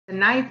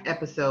Tonight's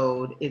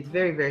episode is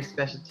very, very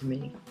special to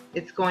me.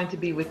 It's going to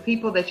be with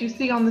people that you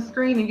see on the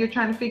screen and you're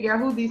trying to figure out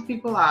who these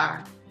people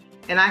are.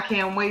 And I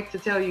can't wait to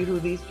tell you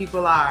who these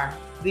people are.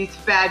 These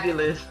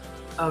fabulous,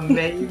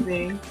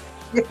 amazing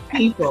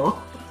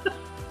people.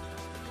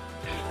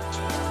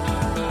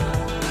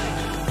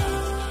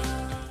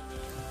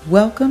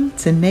 Welcome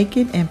to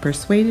Naked and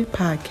Persuaded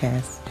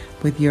Podcast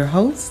with your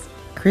host,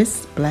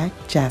 Chris Black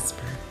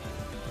Jasper.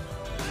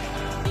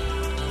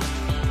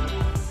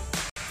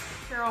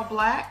 Carol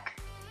Black,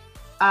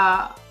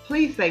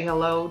 please say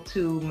hello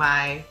to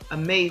my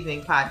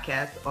amazing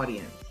podcast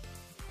audience.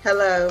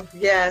 Hello.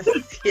 Yes.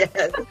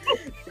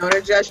 Don't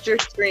adjust your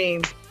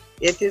screen.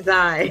 It is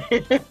I.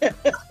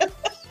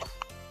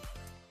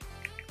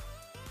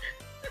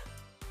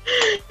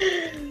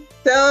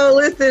 So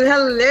listen,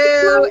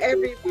 hello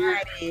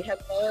everybody.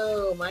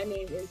 Hello, my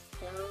name is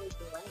Carol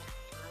Black.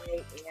 I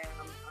am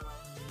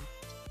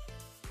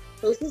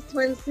Lucy's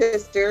twin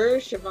sister,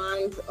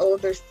 Siobhan's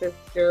older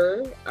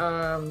sister.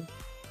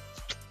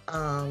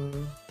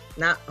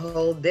 Not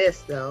hold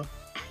this though.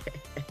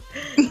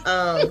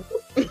 And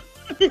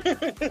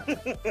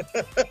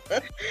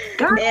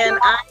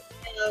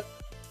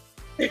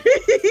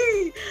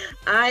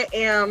I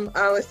am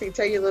let's see,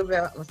 tell you a little bit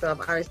about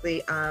myself.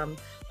 Obviously, I'm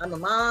a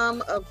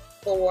mom of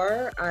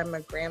 4. I'm a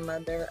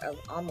grandmother of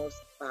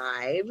almost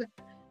 5.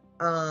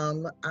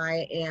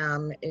 I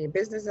am a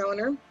business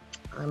owner.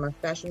 I'm a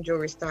fashion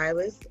jewelry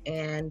stylist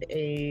and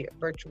a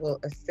virtual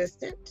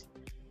assistant.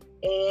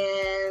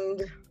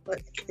 And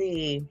let's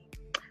see,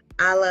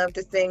 I love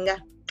to sing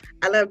and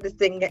I love to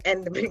sing.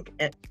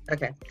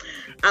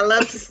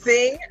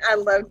 I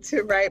love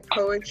to write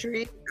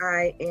poetry.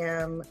 I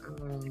am,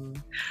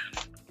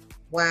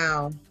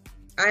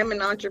 I'm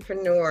an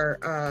entrepreneur.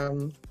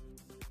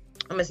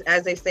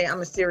 As they say, I'm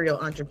a serial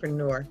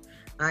entrepreneur.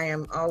 I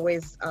am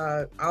always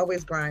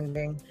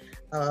grinding.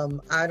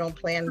 I don't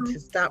plan to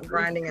stop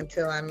grinding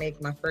until I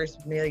make my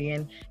first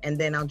million, and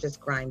then I'll just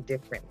grind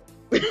different.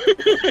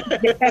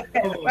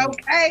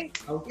 Okay.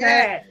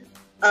 Yeah.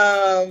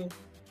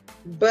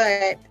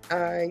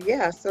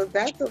 So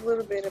that's a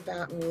little bit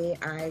about me.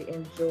 I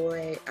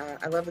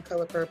love the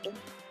color purple.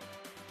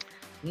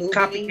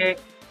 Movie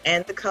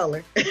and the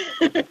color.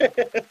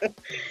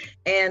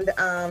 And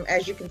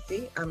as you can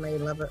see, I'm a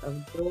lover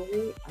of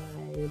jewelry. I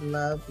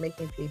love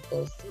making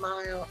people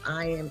smile.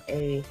 I am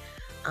a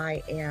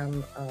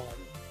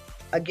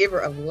giver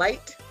of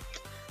light.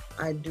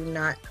 I do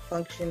not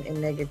function in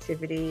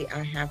negativity.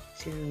 I have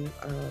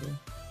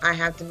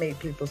to make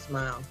people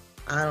smile.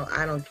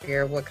 I don't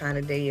care what kind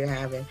of day you're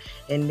having.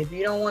 And if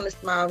you don't want to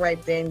smile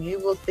right then, you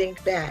will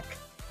think back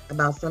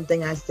about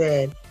something I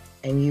said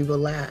and you will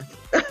laugh.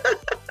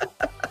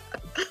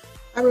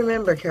 I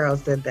remember Carol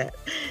said that.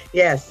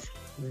 Yes,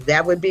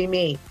 that would be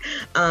me.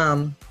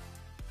 So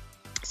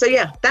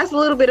yeah, that's a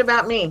little bit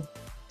about me.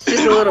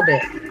 Just a little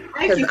bit.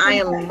 Because I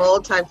am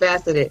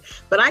multifaceted.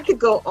 But I could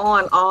go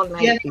on all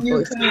night, yes,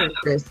 people.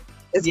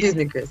 Excuse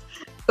me, Chris.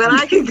 But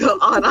I could go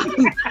on all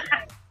night.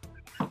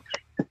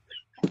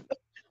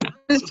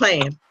 I'm just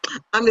playing.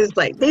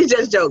 These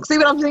just jokes. See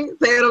what I'm saying?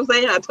 Say what I'm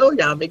saying? I told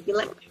y'all, make you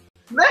laugh.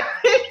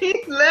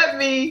 Let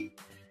me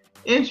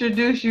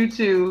introduce you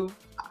to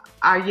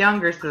our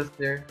younger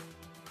sister.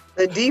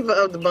 The diva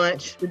of the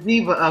bunch.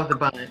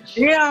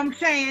 Yeah, I'm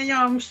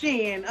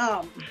saying.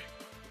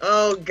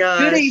 Oh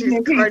God, good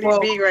evening, she's Cardi people.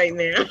 B right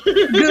now.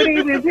 Good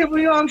evening, people.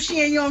 I'm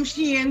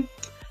saying.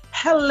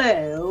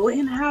 Hello,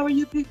 and how are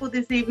you people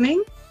this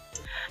evening?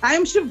 I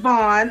am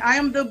Siobhan. I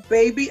am the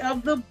baby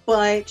of the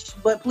bunch,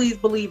 but please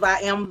believe I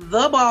am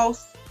the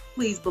boss.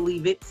 Please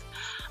believe it.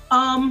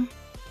 I'm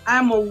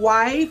a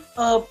wife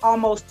of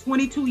almost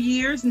 22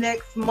 years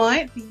next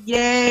month.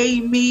 Yay,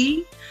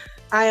 me.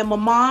 I am a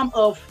mom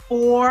of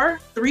 4,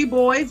 3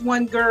 boys,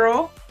 1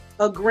 girl,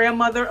 a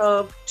grandmother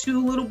of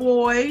 2 little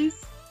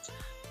boys.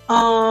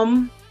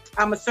 I'm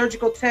a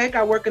surgical tech.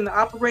 I work in the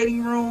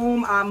operating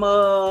room. I'm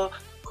a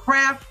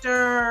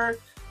crafter.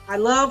 I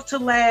love to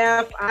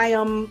laugh. I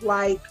am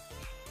like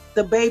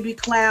the baby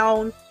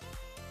clown.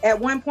 At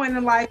one point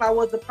in life, I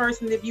was the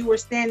person, if you were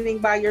standing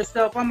by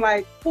yourself, I'm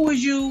like, who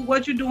is you?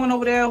 What you doing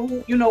over there?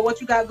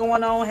 What you got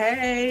going on?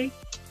 Hey.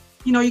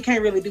 You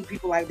can't really do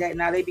people like that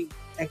now. They be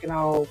acting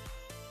all.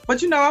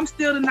 But I'm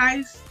still the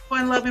nice,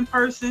 fun-loving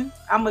person.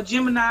 I'm a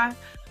Gemini.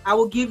 I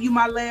will give you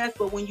my last,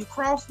 but when you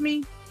cross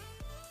me,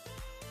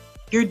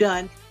 you're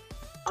done.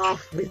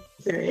 Off with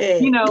your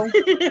head.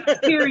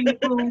 Period,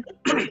 boo.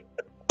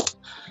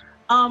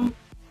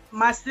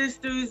 My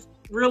sisters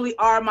really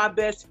are my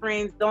best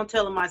friends. Don't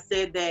tell them I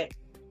said that.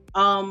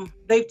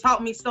 They've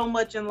taught me so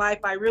much in life.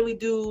 I really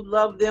do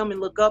love them and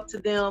look up to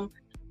them.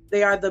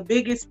 They are the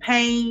biggest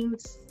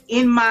pains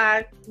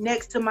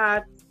next to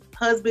my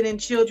husband and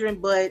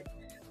children, but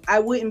I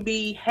wouldn't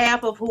be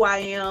half of who I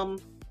am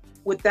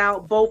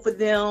without both of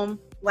them.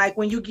 Like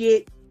when you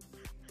get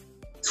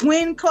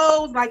twin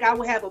clothes, like I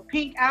would have a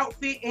pink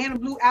outfit and a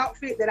blue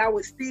outfit that I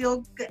would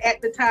steal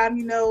at the time,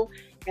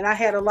 and I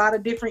had a lot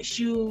of different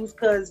shoes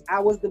because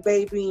I was the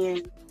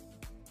baby.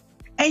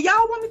 And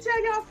y'all want me to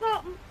tell y'all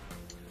something?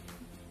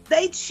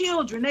 They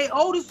children, they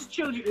oldest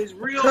children is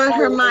real. Cut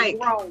her old mic.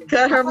 and grown.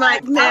 Cut her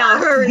mic now.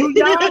 Hurry. Do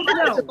y'all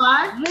know?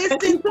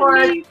 Listen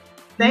to me.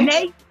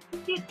 Naked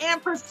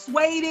and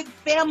Persuaded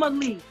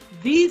family.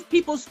 These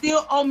people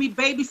still owe me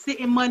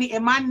babysitting money,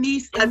 and my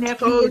niece and I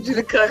nephew. told you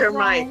to cut her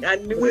mic. I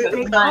knew it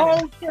was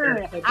coming.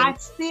 I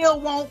still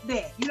want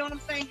that. You know what I'm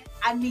saying?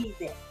 I need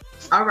that.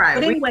 All right.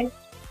 But anyway,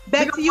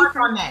 back to you. Work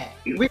on that.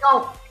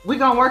 We're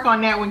gonna work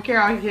on that when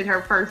Carol hit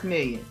her first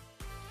million.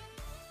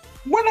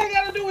 What I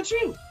got to do with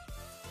you?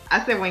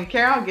 I said when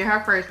Carol get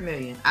her first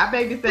million. I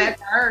babysat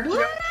her.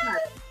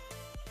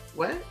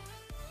 What?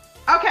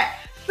 Okay,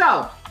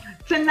 so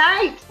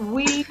tonight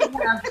we have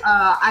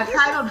I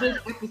titled this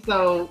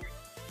episode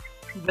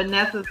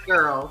Vanessa's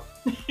Girls.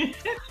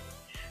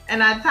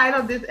 And I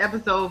titled this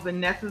episode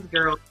Vanessa's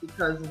Girls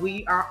because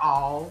we are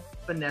all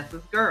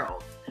Vanessa's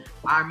girls.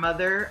 Our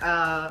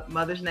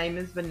mother's name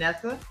is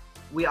Vanessa.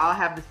 We all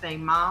have the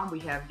same mom.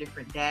 We have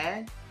different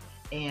dads.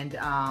 And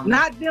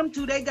not them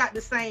two, they got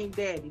the same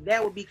daddy.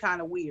 That would be kind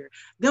of weird.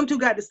 Them two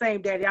got the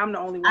same daddy. I'm the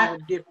only one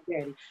with a different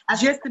daddy.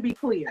 Just to be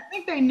clear. I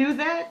think they knew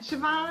that,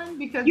 Siobhan,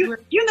 because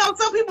you know,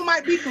 some people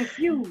might be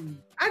confused.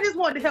 I just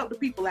wanted to help the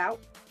people out.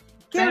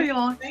 Carry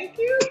on. Thank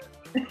you.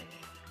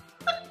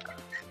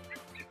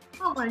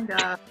 Oh my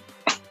God.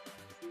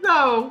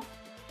 So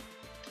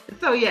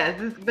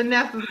yes, it's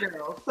Vanessa's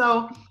Girls.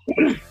 So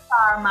these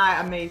are my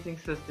amazing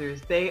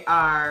sisters. They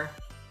are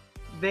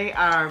like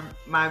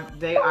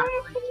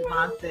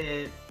Siobhan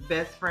said,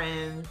 best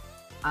friends,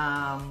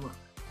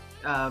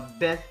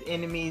 best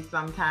enemies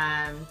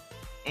sometimes,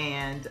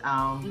 and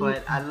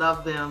but I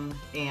love them,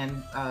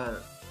 and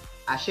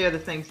I share the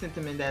same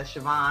sentiment as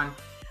Siobhan.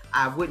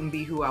 I wouldn't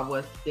be who I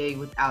was today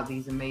without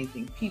these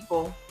amazing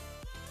people.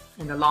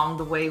 And along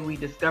the way, we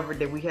discovered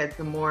that we had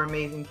some more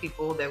amazing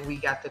people that we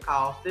got to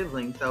call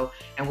siblings. So,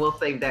 and we'll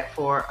save that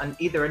for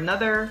either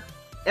another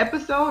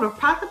episode or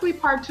possibly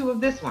part 2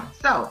 of this one.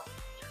 So,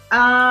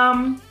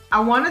 I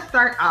want to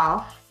start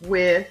off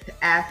with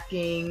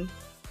asking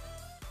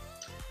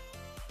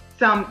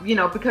some,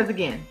 because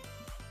again,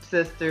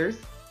 sisters.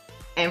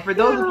 And for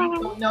those of you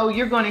who don't know,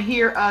 you're going to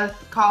hear us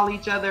call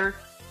each other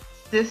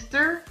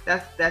sister.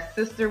 That's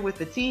sister with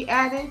the T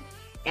added.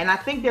 And I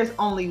think there's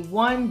only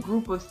one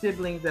group of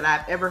siblings that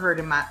I've ever heard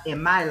in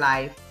my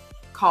life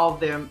call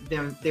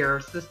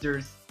their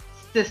sisters,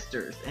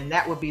 and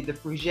that would be the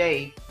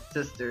Fruget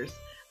sisters.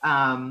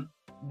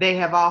 They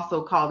have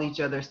also called each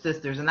other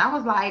sisters, and I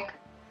was like,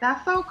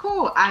 that's so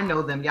cool. I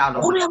know them, y'all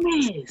know who them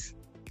is.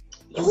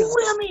 Who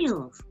them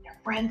is? They're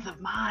friends of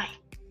mine.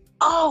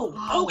 Oh,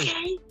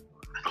 okay.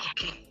 I'm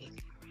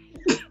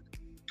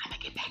gonna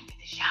get back to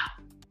the show.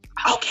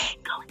 Okay,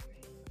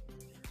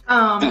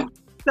 go.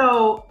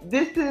 So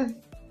this is,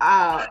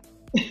 I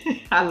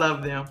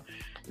love them.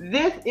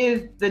 This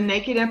is the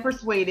Naked and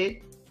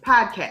Persuaded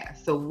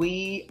podcast. So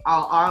we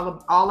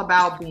are all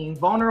about being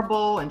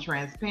vulnerable and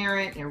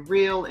transparent and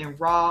real and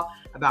raw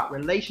about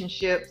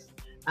relationships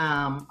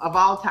of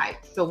all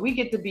types. So we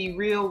get to be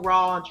real,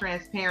 raw, and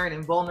transparent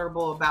and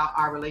vulnerable about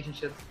our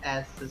relationships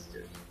as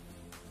sisters.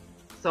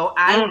 So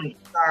I want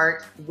to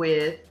start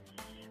with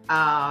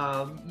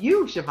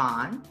you,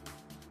 Siobhan,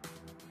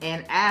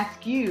 and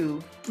ask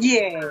you,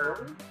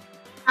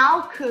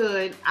 how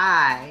could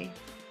I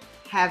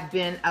have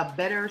been a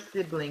better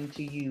sibling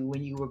to you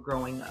when you were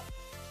growing up?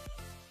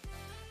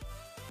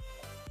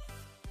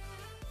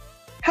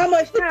 How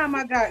much time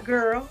I got,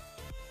 girl?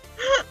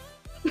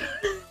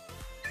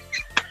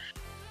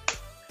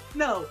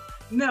 No.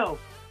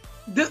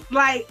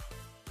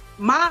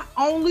 My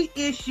only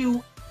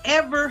issue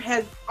ever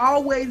has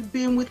always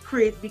been with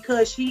Chris,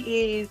 because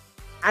she is,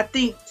 I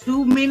think,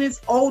 2 minutes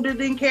older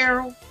than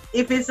Carol.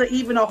 If it's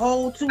even a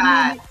whole 2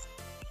 minutes.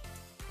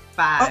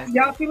 5. Oh,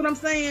 y'all see what I'm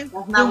saying?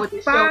 That's not what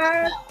this show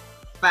is about.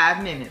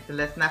 5 minutes. And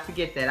let's not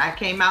forget that. I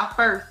came out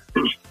first.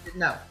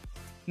 No.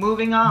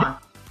 Moving on.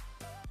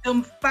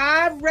 Them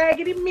 5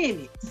 raggedy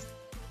minutes,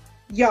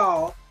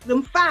 y'all.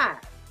 Them 5.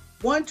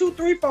 1, 2,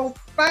 3, 4,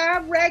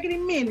 5 raggedy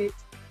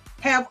minutes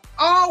have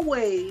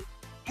always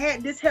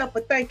had this helper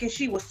thinking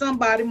she was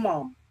somebody's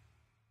mama.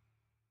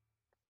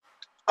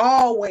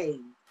 Always.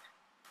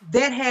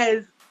 That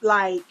has,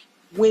 like,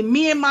 when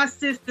me and my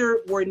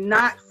sister were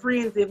not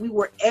friends, if we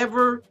were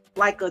ever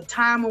like a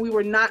time when we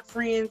were not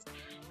friends,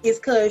 it's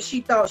because she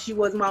thought she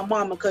was my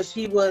mama because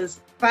she was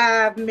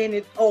 5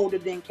 minutes older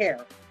than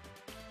Carol.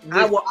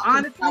 I will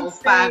honestly I was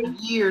say 5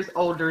 years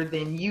older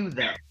than you,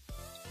 though.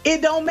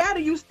 It don't matter.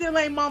 You still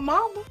ain't my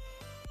mama.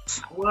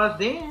 Well,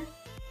 then.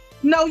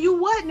 No, you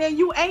wasn't, and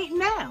you ain't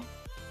now.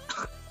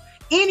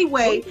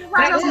 Anyway,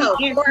 back to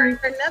me answering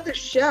another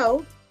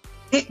show.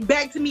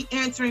 Back to me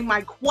answering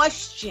my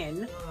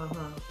question.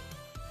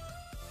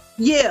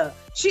 Yeah,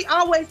 she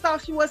always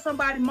thought she was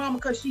somebody's mama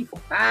because she's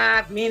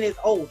 5 minutes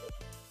older.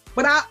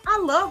 But I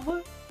love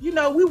her. You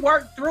know, we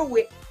worked through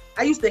it.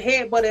 I used to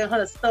headbutt in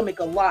her stomach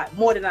a lot,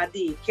 more than I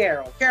did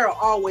Carol. Carol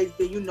always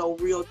been,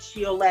 real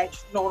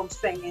chillax, you know what I'm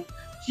saying?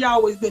 She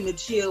always been the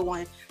chill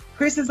one.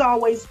 Chris has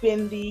always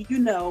been the,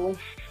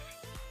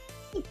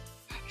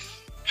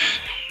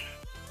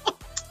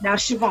 Now,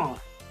 Siobhan,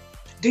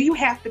 Do you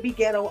have to be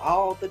ghetto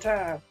all the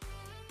time?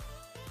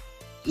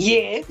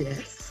 Yes.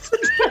 Yes.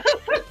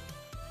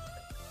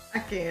 I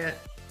can't.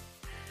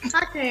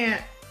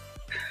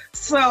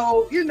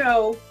 So,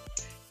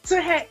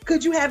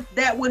 could you have,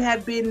 that would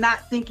have been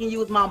not thinking you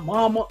was my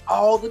mama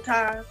all the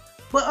time.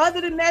 But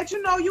other than that,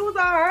 you was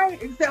all right.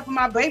 Except for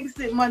my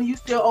babysitting money, you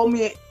still owe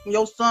me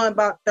your son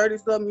about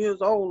 30-something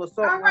years old or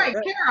something. All right,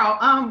 like that.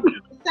 Carol,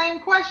 same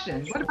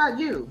question. What about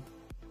you?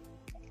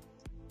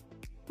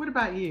 What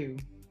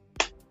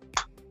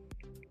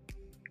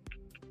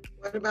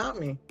about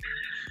me?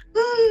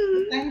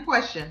 Same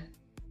question.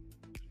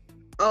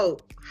 Oh,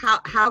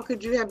 how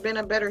could you have been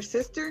a better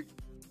sister?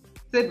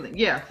 Sibling.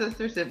 Yeah,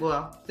 sister,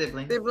 sibling.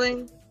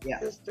 Sibling? Yeah.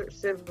 Sister,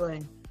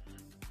 sibling.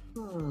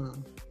 How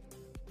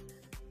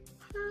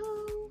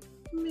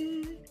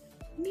many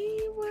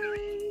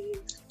ways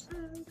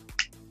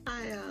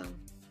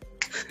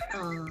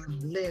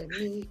let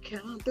me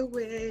count the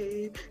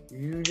ways.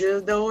 You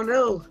just don't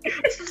know.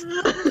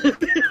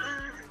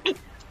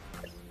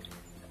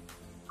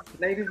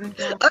 Ladies and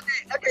gentlemen.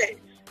 Okay.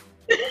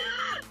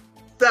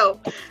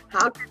 So,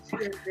 how could you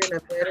have been a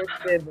better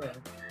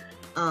sibling?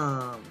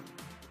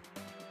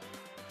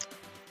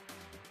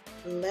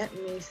 Let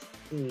me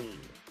see.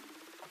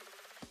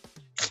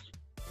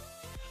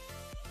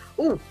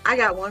 Ooh, I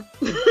got one.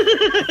 I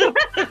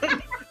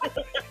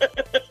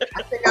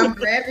think I'm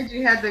glad that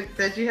you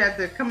had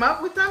to come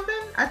up with something.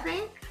 I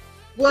think.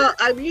 Well,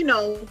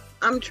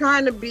 I'm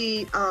trying to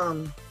be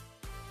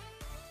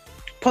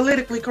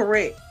politically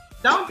correct.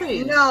 Don't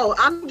be. No,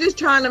 I'm just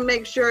trying to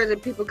make sure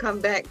that people come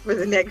back for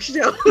the next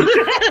show.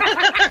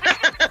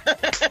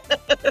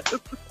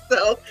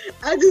 So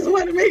I just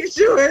want to make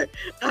sure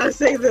I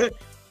say the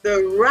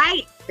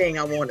right thing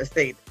I want to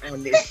say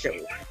on this show.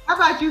 How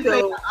about you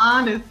say the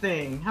honest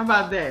thing? How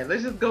about that?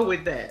 Let's just go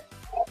with that.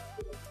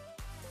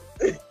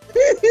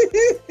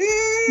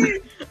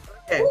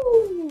 Okay.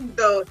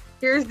 So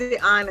here's the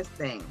honest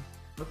thing.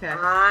 Okay.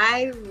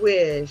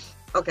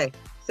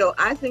 So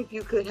I think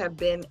you could have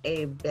been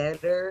a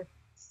better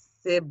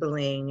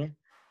sibling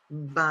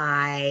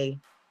by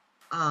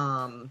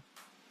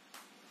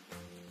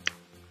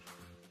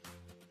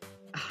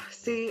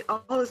see,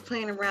 all this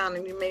playing around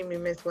and you made me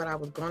miss what I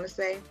was going to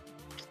say.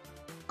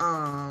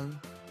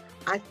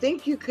 I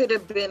think you could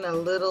have been a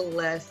little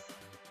less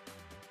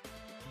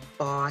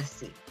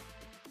bossy.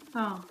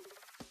 Oh.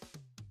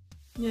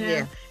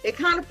 Yeah. It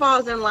kind of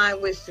falls in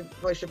line with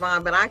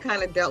Siobhan, but I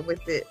kind of dealt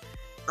with it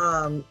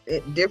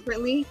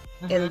differently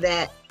in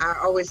that I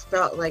always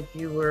felt like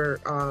you were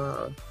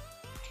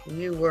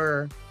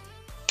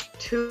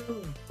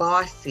too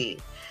bossy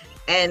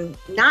and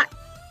not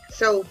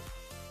so.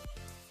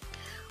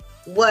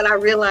 What I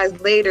realized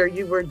later,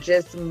 you were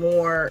just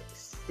more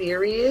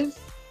serious.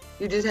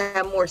 You just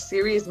had more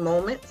serious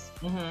moments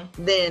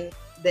than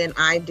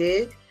I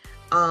did.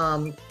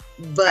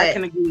 But I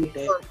can agree with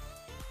that.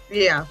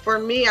 For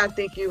me, I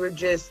think you were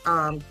just.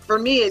 For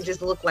me, it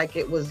just looked like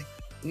it was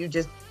you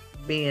just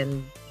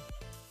being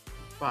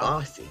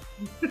bossy.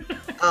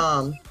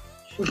 And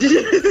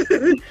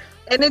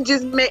it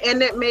just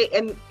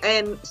made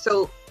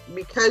so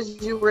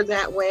because you were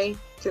that way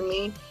to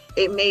me,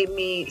 it made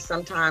me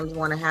sometimes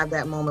want to have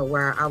that moment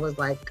where I was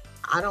like,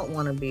 I don't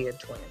want to be a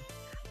twin.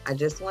 I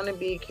just want to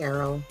be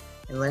Carol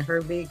and let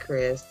her be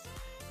Chris,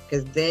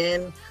 because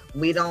then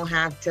we don't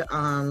have to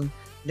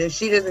then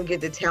she doesn't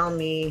get to tell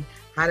me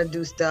how to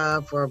do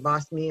stuff or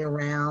boss me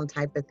around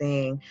type of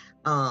thing.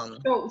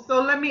 So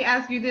let me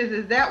ask you this: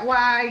 is that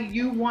why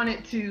you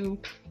wanted to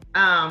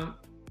a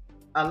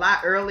lot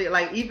earlier?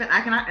 Like even I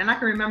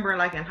can remember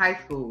like in high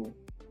school,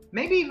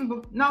 maybe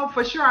even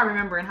for sure I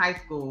remember in high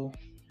school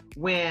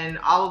when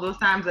all of those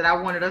times that I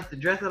wanted us to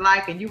dress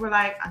alike, and you were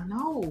like,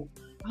 no,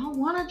 I don't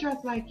want to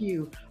dress like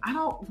you. I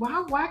don't.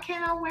 Why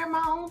can't I wear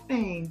my own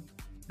thing?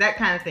 That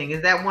kind of thing.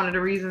 Is that one of the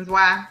reasons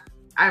why?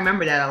 I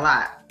remember that a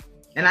lot,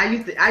 and I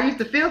used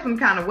to feel some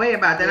kind of way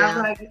about that. Yeah. I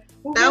was like,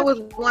 well, that was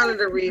one of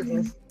the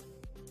reasons.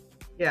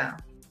 Yeah.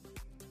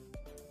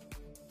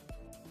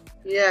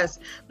 Yes,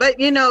 but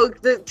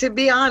to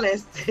be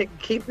honest,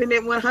 keeping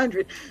it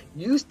 100,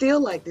 you still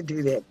like to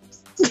do that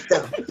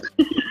stuff.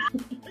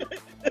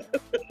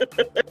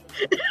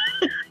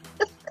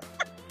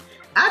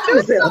 I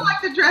do still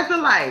like to dress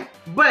alike,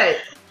 but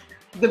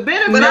the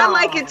benefit. But I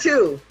like it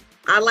too.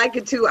 I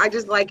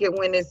just like it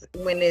when it's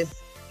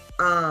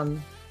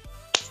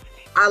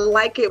I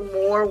like it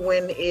more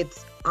when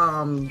it's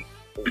when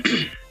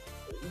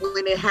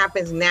it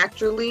happens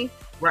naturally.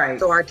 Right.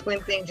 So our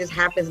twin thing just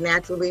happens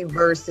naturally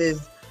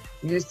versus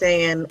you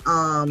saying,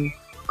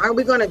 aren't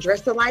we going to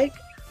dress alike?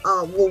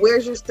 Well,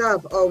 where's your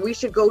stuff? Oh, we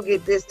should go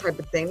get this type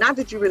of thing. Not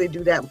that you really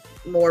do that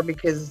more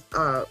because,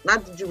 not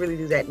that you really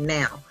do that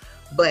now,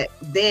 but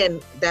then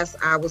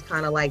I was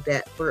kind of like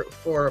that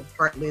for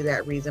partly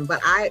that reason.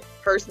 But I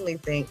personally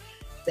think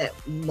that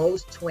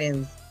most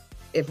twins,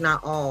 if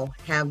not all,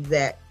 have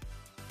that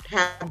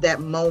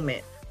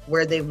moment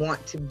where they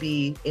want to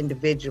be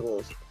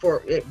individuals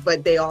for it,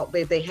 but they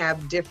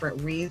have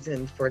different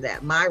reasons for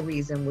that. My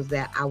reason was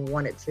that I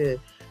wanted to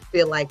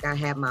feel like I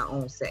had my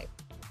own say.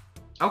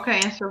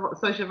 Okay, and so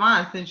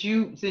Siobhan,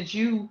 since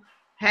you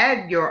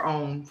had your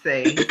own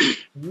say,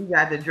 you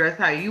got to dress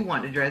how you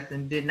want to dress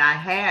and did not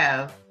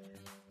have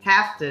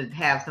to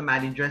have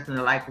somebody dressing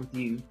alike with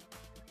you.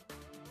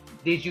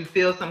 Did you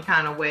feel some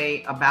kind of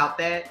way about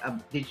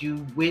that? Did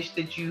you wish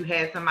that you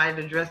had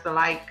somebody to dress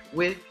alike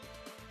with?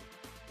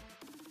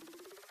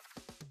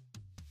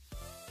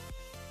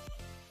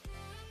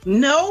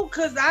 No,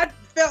 because I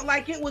felt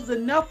like it was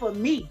enough of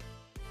me.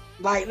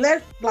 Like,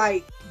 let's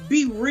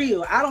be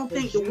real. I don't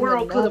think the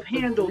world could have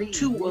handled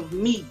two of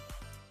me.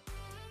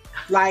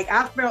 Like,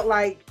 I felt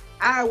like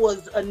I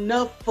was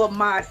enough for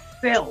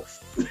myself.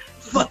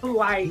 For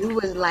like, you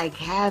was like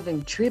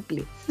having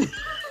triplets.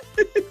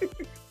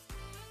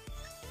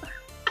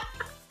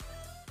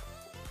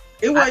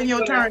 It wasn't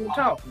your turn to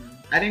talk.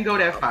 I didn't go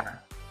that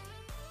far.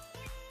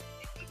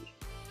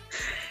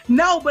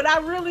 No, but I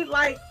really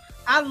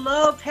I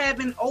loved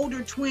having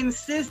older twin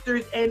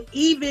sisters, and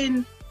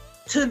even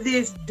to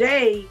this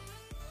day,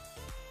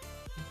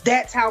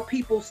 that's how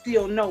people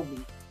still know me,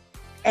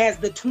 as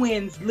the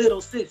twins'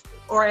 little sister,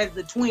 or as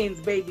the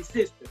twins' baby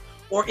sister.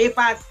 Or if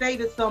I say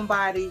to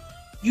somebody,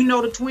 you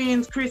know the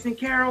twins, Chris and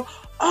Carol?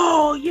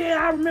 Oh yeah,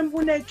 I remember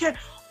when they came.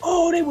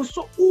 Oh, they were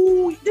so,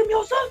 ooh, them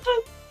your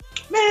sisters?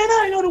 Man, I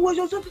didn't know that was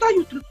your sisters. I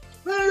used to,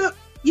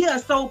 yeah,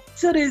 so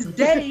to this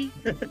day,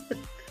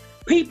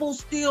 people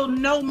still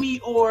know me,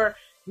 or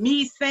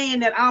me saying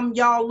that I'm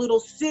y'all little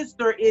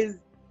sister is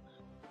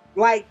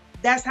like,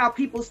 that's how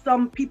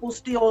some people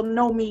still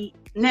know me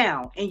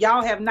now. And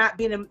y'all have not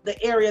been in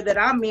the area that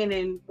I'm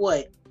in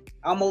what,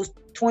 almost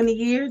 20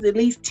 years, at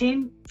least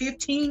 10,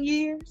 15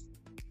 years?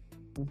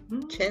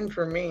 10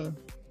 for me.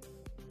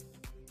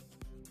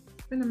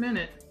 It's been a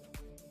minute.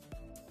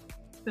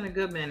 It's been a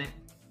good minute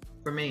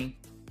for me.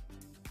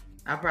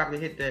 I probably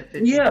hit that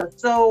 50. Yeah,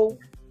 so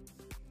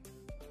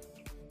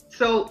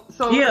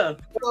yeah.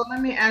 So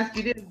let me ask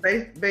you this,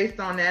 based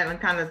on that,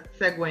 and kind of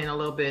segueing a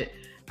little bit.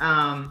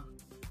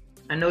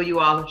 I know you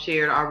all have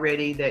shared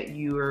already that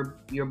you're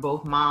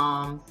both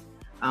moms.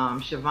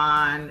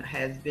 Siobhan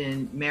has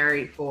been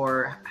married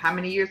for how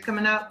many years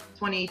coming up?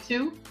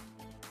 22?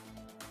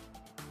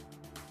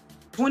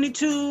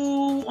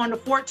 22 on the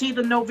 14th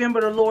of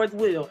November, the Lord's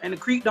will. And the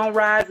creek don't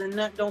rise and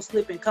nothing don't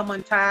slip and come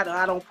untied, or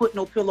I don't put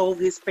no pillow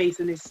over his face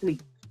and his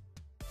sleep.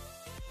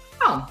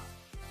 Oh,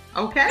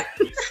 okay.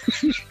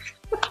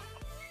 All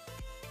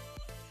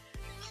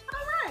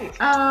right.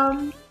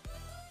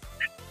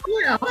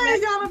 Yeah.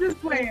 Man, y'all are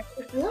just playing.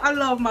 I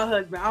love my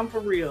husband. I'm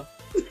for real.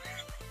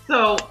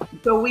 So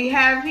we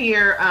have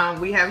here,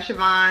 we have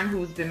Siobhan,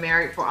 who's been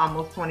married for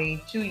almost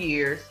 22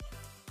 years.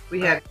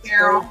 We have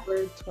Carol.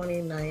 October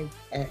 29th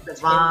at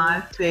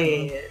Siobhan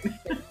said.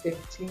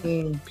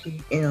 15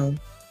 p.m.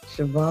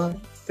 Siobhan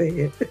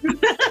said.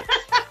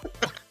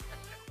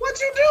 What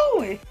you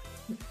doing?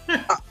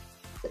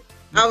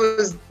 I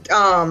was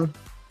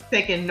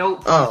taking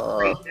notes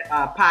on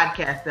a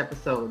podcast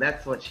episode.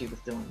 That's what she was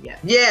doing.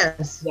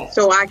 Yes. Yes.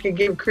 So I could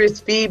give Chris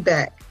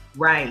feedback.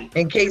 Right.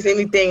 In case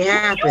anything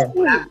happened.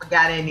 I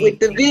forgot anything. With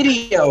the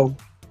video,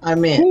 I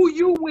meant. Who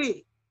you with?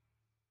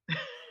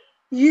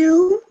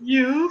 You.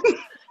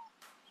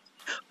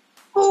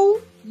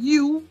 Who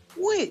you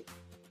with?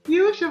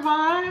 You,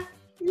 Siobhan.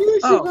 You,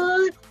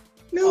 Siobhan.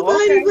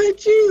 Nobody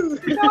but you.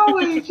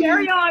 Always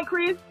Carry on,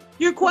 Chris.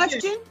 Your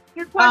question?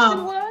 Your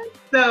question was?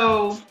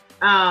 So,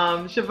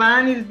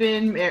 Siobhan has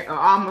been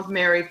almost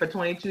married for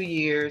 22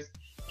 years.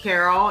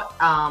 Carol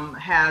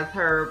has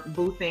her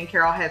boo thing.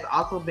 Carol has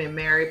also been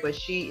married, but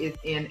she is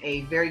in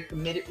a very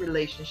committed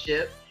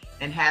relationship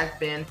and has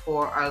been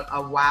for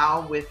a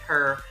while with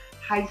her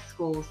high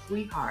school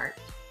sweetheart.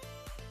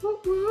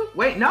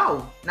 Wait,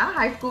 no, not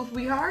high school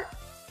sweetheart.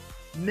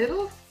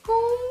 Middle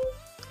school?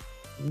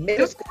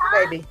 Middle school,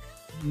 baby.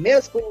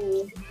 Middle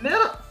school.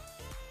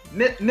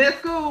 Middle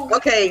school.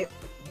 Okay,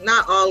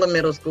 not all of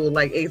middle school,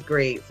 like 8th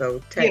grade, so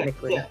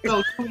technically. Yeah.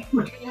 So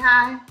junior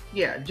high?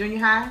 Yeah, junior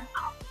high.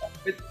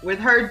 With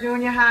her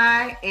junior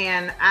high,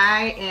 and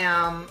I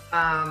am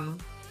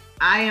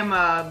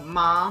a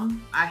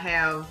mom. I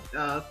have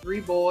 3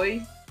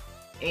 boys,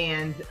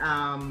 and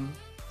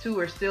 2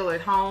 are still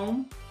at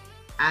home.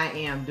 I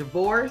am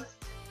divorced,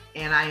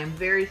 and I am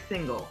very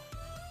single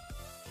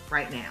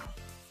right now.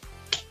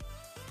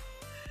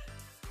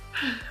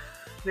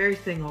 Very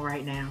single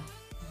right now,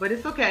 but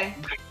it's okay.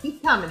 He's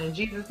coming in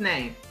Jesus'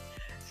 name.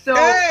 So,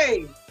 hey,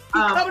 he's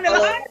coming in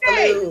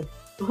Monday.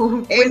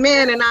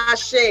 Amen and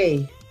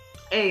Ashe.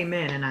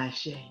 Amen and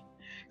Ashe.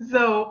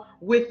 So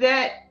with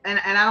that, and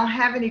I don't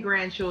have any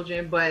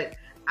grandchildren, but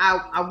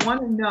I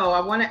want to know, I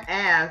want to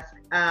ask,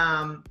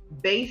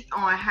 based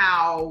on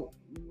how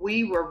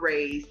we were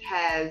raised,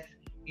 has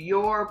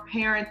your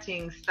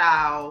parenting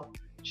style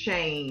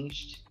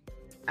changed?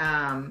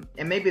 And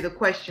maybe the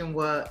question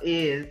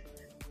is,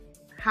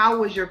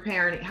 how is your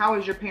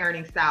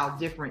parenting style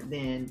different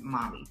than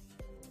mommy's?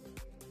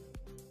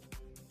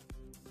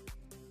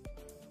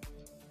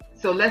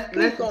 So let's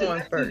go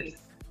first.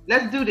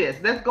 Let's do this.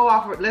 Let's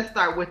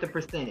start with the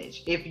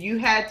percentage. If you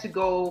had to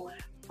go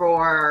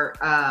for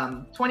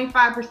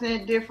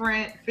 25%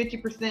 different,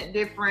 50%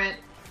 different,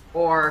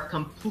 or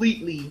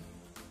completely,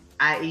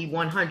 i.e.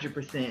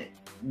 100%,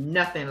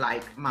 nothing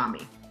like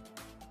mommy?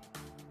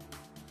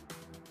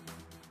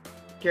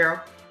 Carol?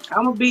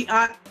 I'm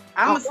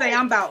gonna say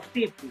I'm about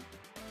 50.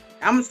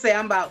 I'm gonna say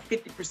I'm about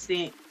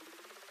 50%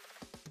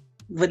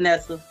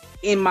 Vanessa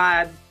in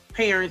my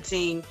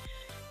parenting,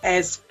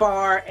 as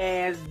far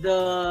as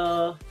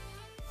the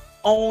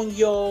on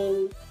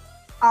your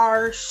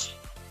arse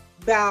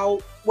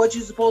about what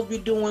you're supposed to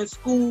be doing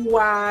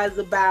school-wise,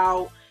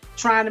 about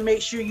trying to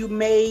make sure you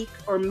make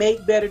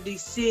better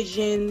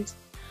decisions.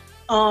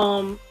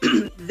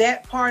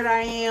 That part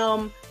I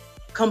am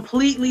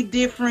completely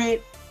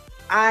different.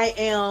 I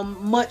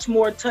am much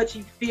more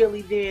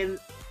touchy-feely than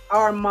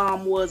our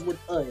mom was with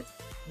us.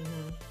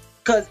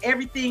 Because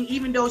everything,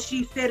 even though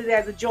she said it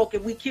as a joke,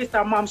 if we kissed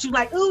our mom, she was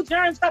like, "Ooh,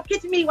 Jern, stop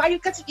kissing me. Why you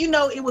kissing?" You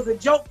know, it was a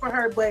joke for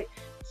her, but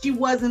she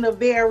wasn't a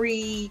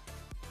very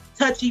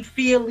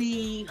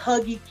touchy-feely,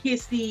 huggy,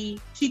 kissy.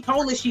 She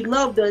told us she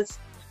loved us,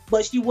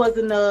 but she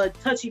wasn't a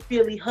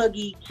touchy-feely,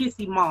 huggy,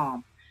 kissy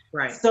mom.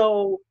 Right.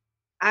 So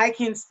I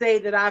can say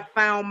that I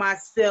found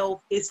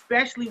myself,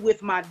 especially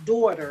with my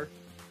daughter,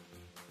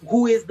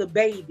 who is the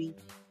baby,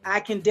 I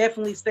can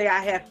definitely say I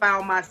have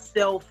found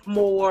myself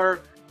more,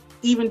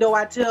 even though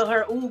I tell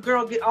her, "Ooh,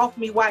 girl, get off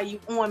me, why you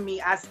on me?"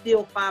 I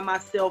still find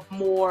myself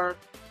more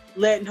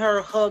letting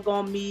her hug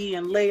on me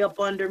and lay up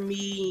under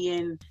me.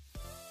 And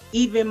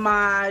even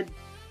my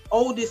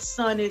oldest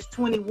son is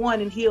 21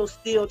 and he'll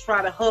still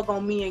try to hug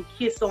on me and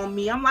kiss on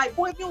me. I'm like,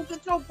 "Boy, if you don't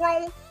get your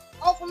grown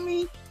off of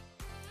me."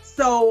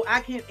 So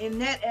I can, in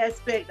that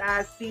aspect,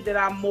 I see that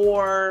I'm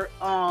more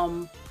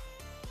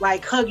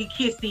like huggy,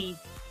 kissy,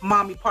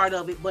 mommy part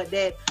of it. But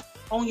that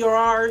on your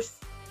arse,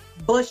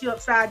 bust you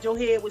upside your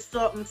head with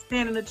something,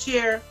 stand in a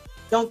chair.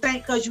 Don't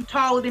think because you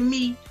taller than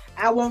me,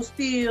 I won't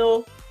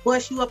still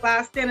bust you up.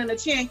 I'll stand in a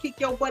chair and kick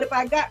your butt if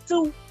I got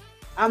to.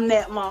 I'm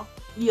that mom.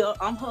 Yeah,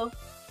 I'm her.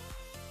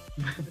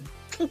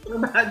 What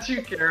about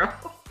you, Carol?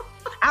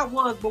 I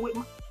was, but with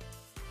my...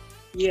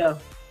 Yeah,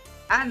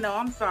 I know.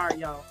 I'm sorry,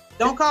 y'all.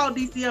 Don't call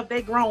DCF.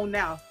 They grown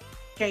now.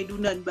 Can't do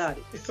nothing about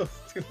it. It's so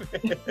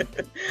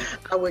stupid.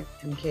 I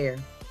wouldn't care.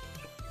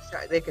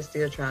 They can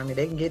still try me.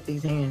 They can get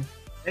these hands.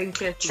 They can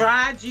catch you.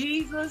 Try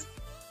Jesus.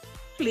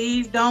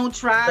 Please don't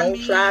try me.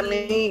 Don't try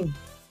me.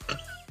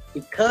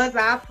 Because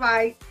I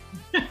fight.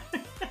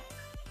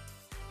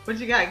 What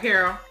you got,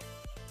 Carol?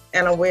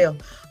 And I will.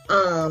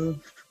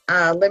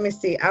 Let me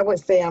see. I would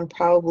say I'm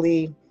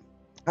probably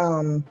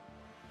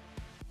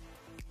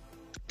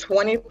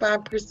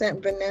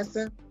 25%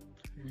 Vanessa.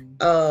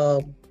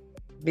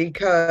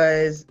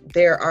 Because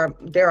there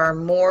are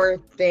more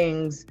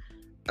things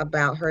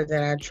about her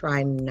that I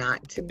try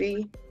not to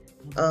be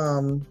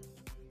than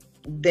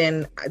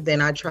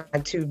I try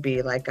to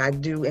be. Like, I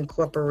do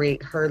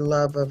incorporate her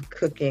love of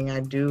cooking. I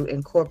do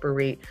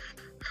incorporate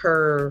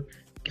her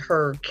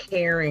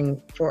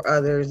caring for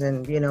others,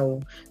 and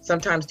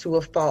sometimes to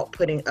a fault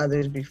putting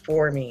others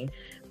before me.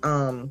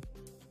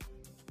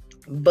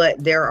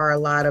 But there are a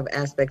lot of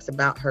aspects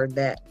about her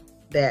that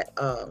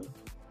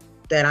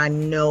I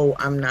know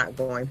I'm not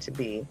going to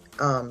be.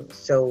 Not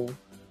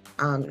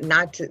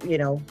to,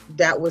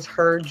 that was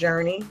her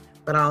journey,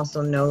 but I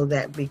also know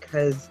that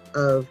because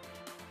of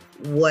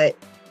what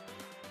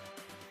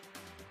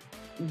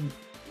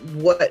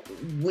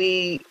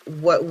we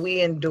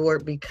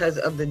endured, because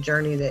of the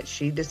journey that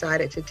she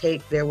decided to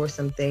take, there were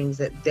some things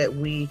that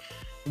we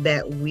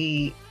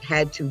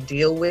had to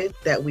deal with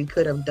that we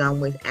could have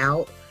done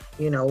without.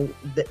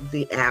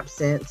 The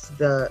absence,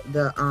 the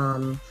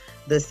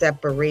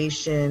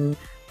separation,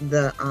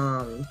 the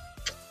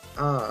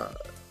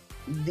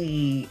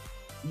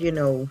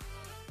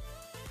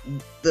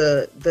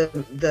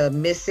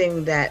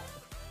missing that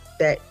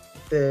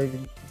the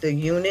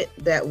unit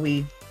that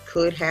we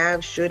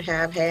should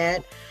have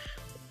had,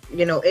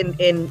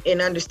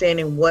 in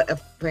understanding what a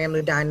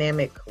family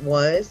dynamic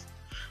was.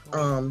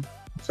 So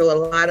a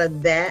lot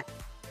of that,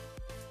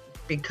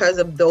 because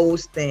of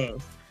those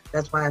things,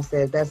 that's why I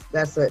said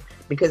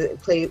because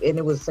it played, and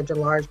it was such a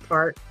large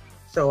part.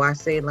 So I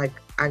say, like,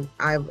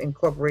 I've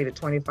incorporated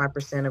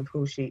 25% of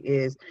who she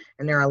is,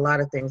 and there are a lot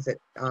of things that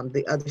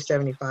the other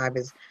 75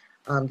 is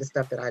the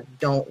stuff that I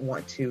don't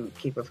want to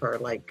keep of her,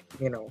 like,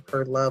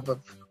 her love of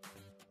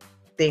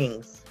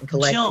things and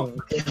collecting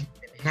things and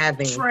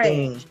having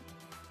things.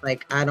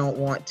 Like, I don't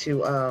want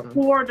to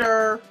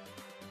hoarder.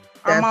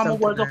 Our mama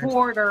was a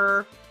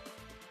hoarder.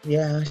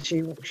 Yeah,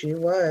 she was. She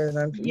was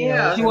a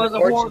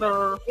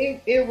hoarder.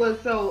 It was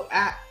so.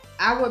 I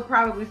would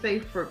probably say,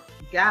 for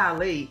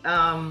golly,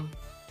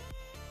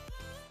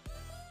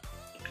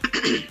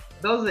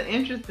 those are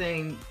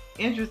interesting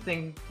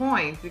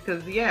points,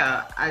 because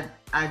I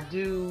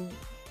do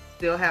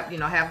still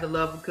have the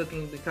love of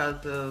cooking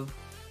because of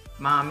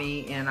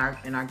mommy and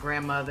our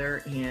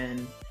grandmother,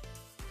 and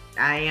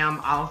I am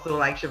also,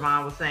 like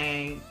Siobhan was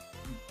saying,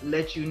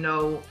 let you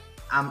know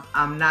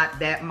I'm not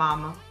that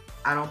mama.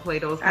 I don't play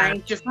those kinds. I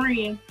ain't your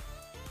friend.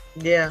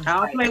 Yeah, I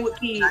don't play with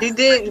kids.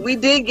 We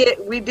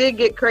did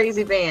get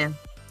crazy Van.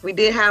 We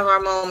did have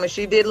our moment.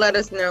 She did let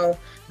us know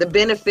the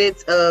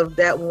benefits of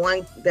that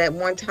one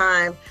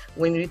time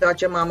when you thought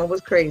your mama was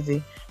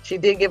crazy. She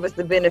did give us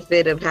the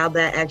benefit of how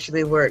that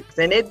actually works,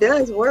 and it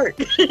does work.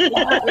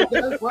 It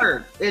does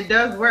work. It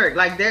does work.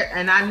 Like there,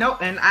 and I know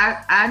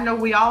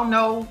we all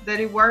know that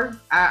it works.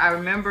 I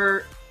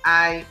remember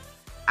I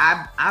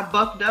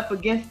bucked up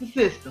against the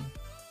system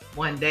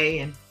one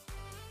day,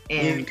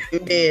 and you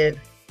did.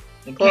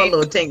 Poor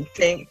little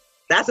Tink.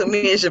 That's what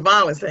me and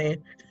Siobhan was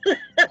saying.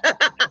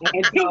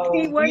 And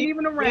Tink wasn't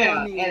even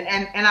around.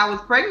 Yeah, and I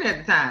was pregnant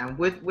at the time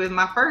with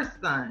my first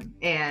son,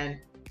 and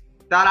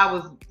thought I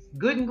was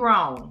good and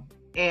grown,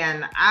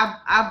 and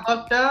I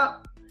bucked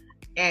up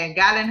and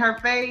got in her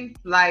face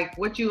like,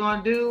 what you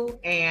gonna do?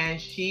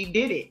 And she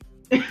did it.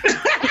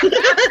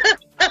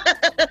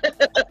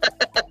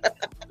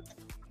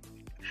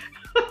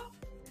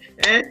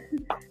 and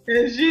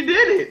she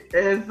did it.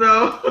 And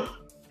so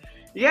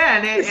yeah,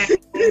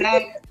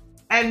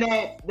 and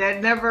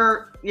that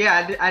never,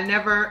 I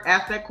never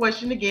asked that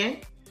question again.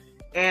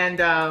 And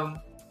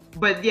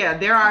but yeah,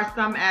 there are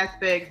some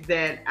aspects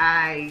that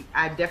I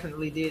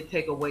definitely did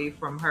take away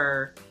from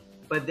her,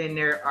 but then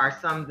there are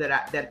some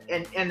that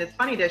and it's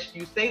funny that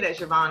you say that,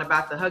 Siobhan,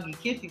 about the huggy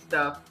kissy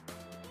stuff,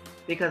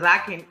 because I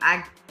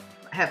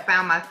have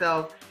found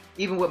myself,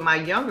 even with my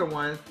younger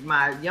ones,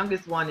 my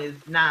youngest one is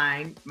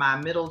 9, my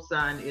middle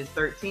son is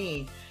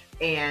 13,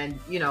 and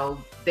you know,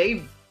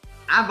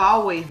 I've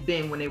always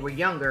been, when they were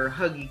younger,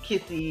 huggy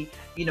kissy,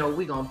 you know,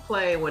 we gonna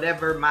play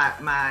whatever.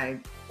 My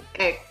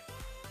ex,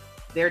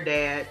 their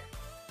dad,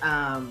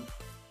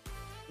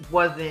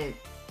 wasn't,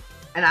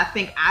 and I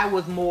think I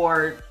was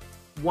more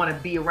want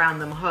to be around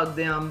them, hug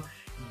them,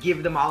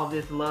 give them all of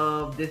this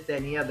love, this, that,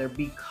 and the other,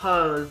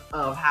 because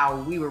of how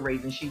we were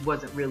raised. And she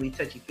wasn't really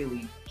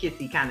touchy-feely,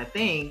 kissy kind of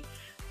thing,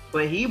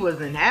 but he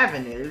wasn't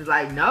having it. It was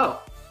like, no.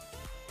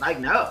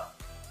 Let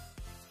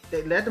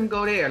them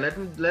go there. Let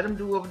them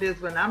do over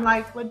this one. I'm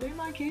like, but they're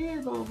my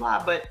kids, blah,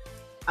 blah,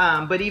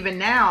 blah. But even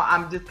now,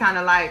 I'm just kind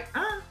of like,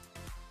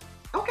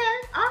 okay,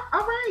 all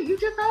right, you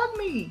just hugged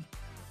me.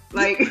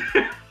 Like,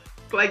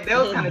 like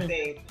those kind of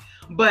things.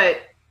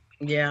 But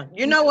yeah,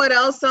 you know what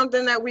else?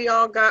 Something that we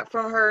all got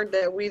from her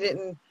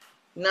that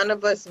none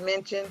of us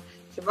mentioned.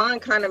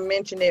 Siobhan kind of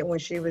mentioned it when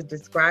she was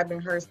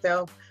describing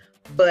herself,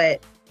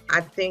 but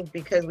I think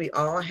because we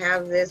all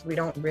have this, we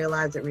don't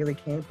realize it really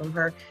came from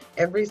her.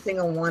 Every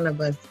single one of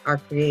us are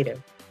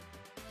creative.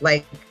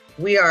 Like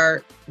we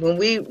are, when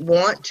we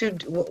want to,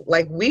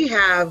 like we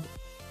have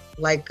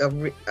like a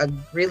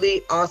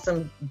really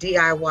awesome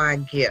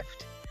DIY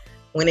gift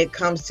when it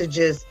comes to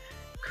just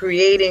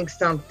creating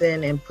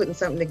something and putting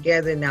something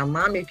together. Now,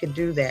 mommy could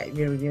do that.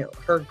 You know,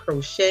 her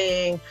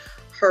crocheting,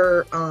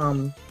 her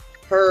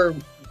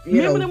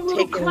remember them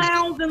little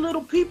clowns and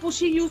little people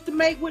she used to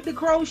make with the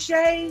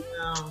crochet?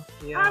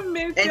 Yeah. I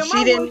miss and them.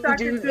 she didn't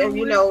do,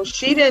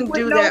 she didn't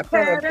do that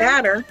from a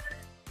pattern.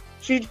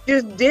 She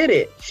just did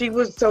it. She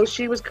was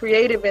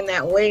creative in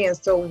that way. And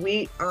so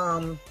we,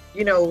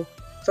 you know,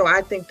 so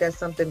I think that's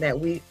something that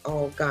we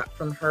all got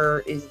from her,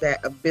 is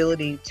that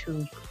ability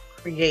to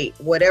create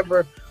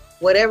whatever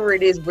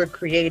it is we're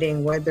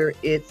creating, whether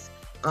it's,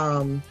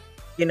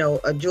 you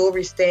know, a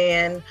jewelry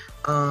stand,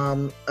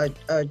 a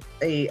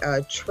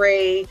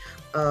tray,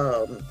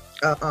 what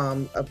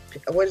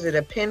is it,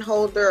 a pin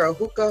holder, a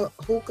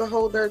hookah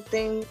holder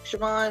thing,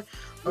 Siobhan?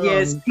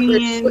 Yes,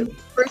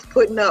 first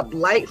putting up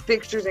light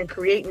fixtures and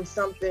creating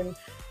something,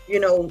 you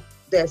know,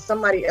 that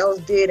somebody else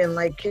did, and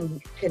like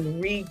can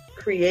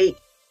recreate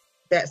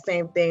that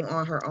same thing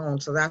on her own.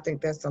 So I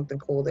think that's something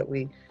cool that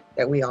we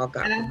all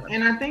got.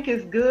 And I think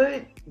it's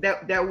good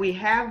that we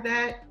have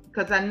that,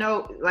 because I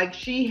know, like,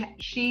 she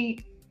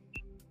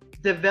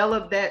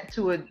developed that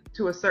to a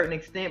certain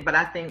extent, but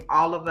I think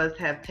all of us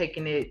have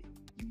taken it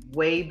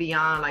way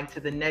beyond, like, to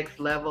the next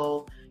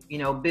level. You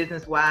know,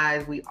 business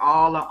wise, we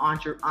all are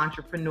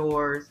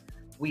entrepreneurs.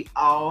 We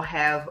all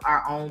have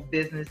our own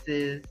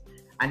businesses.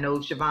 I know,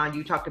 Siobhan,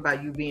 you talked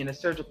about you being a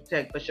surgical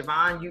tech, but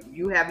Siobhan,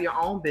 you have your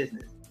own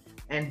business.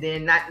 And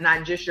then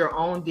not just your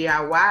own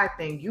DIY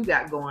thing you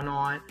got going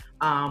on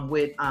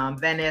with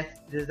Van S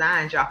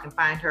Designs. Y'all can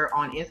find her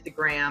on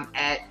Instagram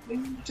at,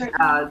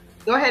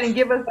 go ahead and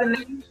give us the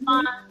name.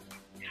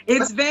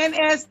 It's Van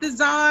S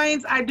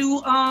Designs. I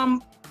do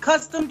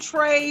custom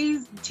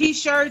trays,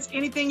 t-shirts,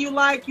 anything you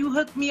like. You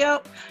hook me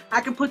up. I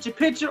can put your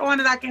picture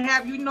on it. I can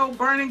have, you know,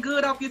 burning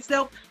good off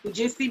yourself with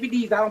just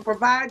CBDs. I don't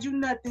provide you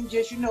nothing,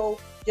 just, you know,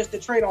 just a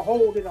tray to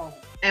hold it on.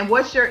 And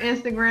what's your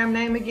Instagram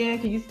name again?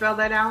 Can you spell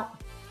that out?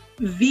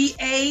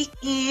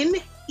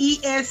 VANEST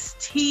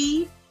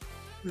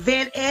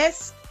Van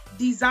S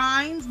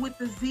Designs with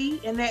the Z,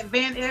 and that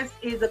Van S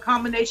is a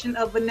combination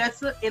of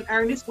Vanessa and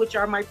Ernest, which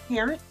are my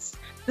parents,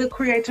 the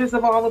creators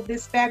of all of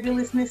this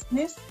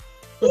fabulousness.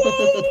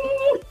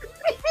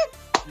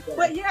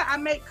 But yeah, I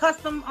make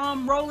custom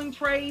rolling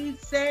trays,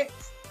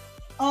 sets,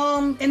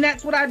 and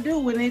that's what I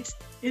do.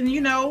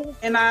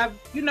 And I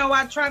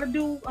try to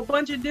do a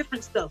bunch of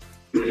different stuff.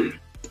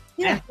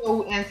 Yeah.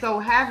 And so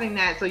having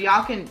that, so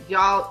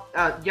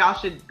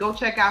y'all should go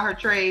check out her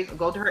trays,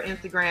 go to her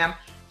Instagram,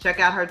 Check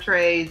out her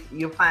trades.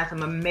 You'll find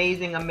some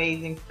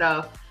amazing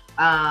stuff.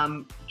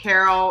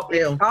 Carol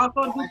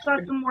also do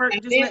custom work.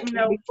 Just let me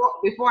know.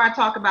 Before I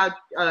talk about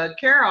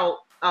Carol,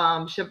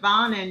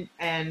 Siobhan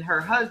and her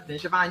husband,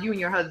 Siobhan, you and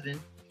your husband,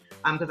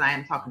 because I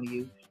am talking to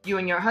you. You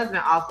and your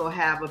husband also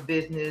have a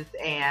business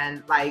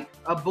and like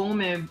a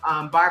booming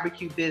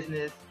barbecue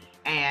business,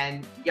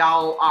 and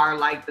y'all are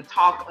like the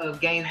talk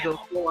of Gainesville,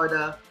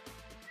 Florida.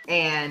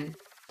 And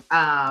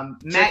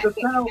Mac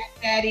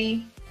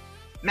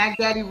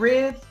Daddy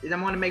Ribs.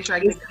 I want to make sure I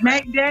get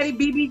Mac Daddy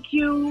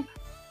BBQ.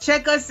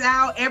 Check us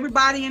out.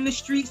 Everybody in the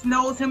streets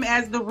knows him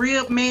as the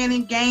Rib Man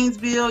in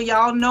Gainesville.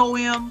 Y'all know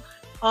him.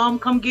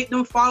 Come get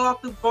them fall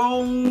off the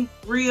bone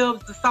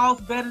ribs. The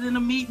sauce better than the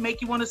meat.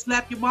 Make you want to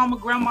slap your mama,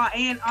 grandma,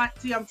 and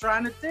auntie. I'm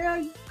trying to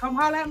tell you. Come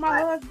holler at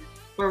my husband.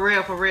 For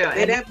real.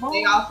 And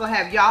they also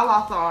have y'all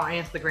also on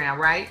Instagram,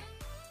 right?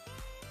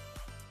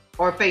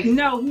 Or Facebook?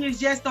 No, he is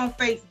just on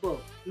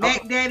Facebook.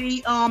 Mac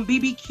Daddy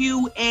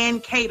BBQ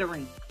and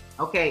Catering.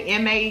 Okay,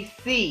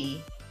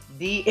 MACDA.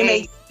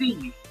 MAC.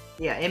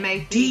 Yeah,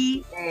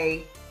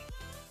 MACDA.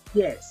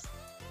 Yes.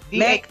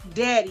 Mac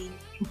Daddy.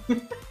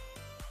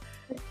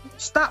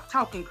 Stop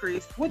talking,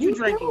 Chris. What you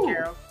drinking,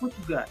 Carol? What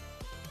you got?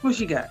 What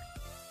she got?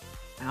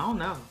 I don't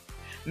know.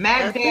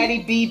 Mac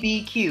Daddy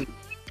BBQ.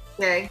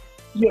 Okay.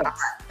 Yes. Right.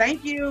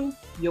 Thank you.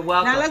 You're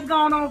welcome. Now let's go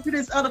on to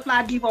this other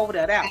fly beef over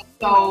there.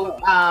 So,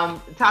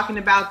 talking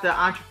about the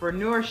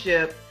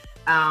entrepreneurship.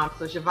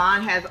 So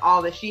Siobhan has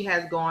all that she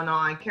has going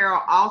on.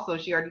 Carol also,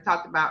 she already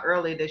talked about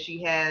earlier that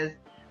she has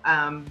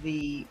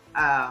the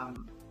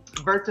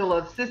virtual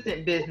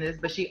assistant business,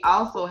 but she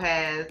also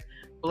has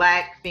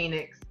Black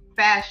Phoenix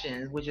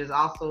Fashions, which is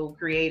also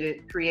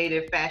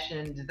creative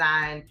fashion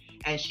design,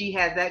 and she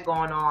has that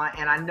going on.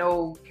 And I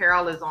know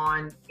Carol is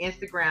on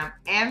Instagram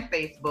and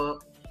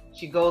Facebook.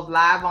 She goes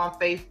live on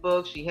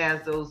Facebook. She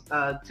has those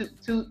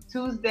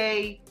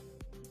Tuesday,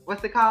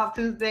 what's it called?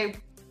 Tip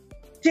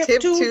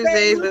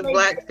Tuesdays with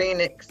Black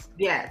Phoenix.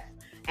 Yes.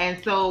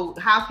 And so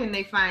how can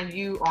they find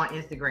you on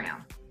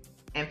Instagram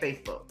and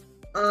Facebook?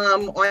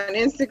 On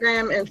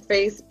Instagram and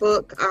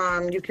Facebook,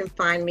 you can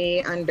find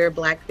me under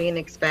Black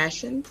Phoenix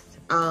Fashions,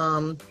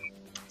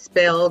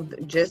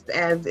 spelled just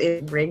as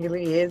it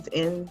regularly is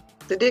in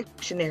the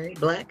dictionary,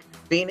 Black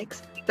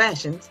Phoenix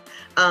Fashions,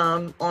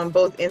 on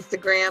both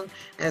Instagram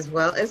as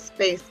well as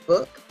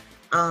Facebook.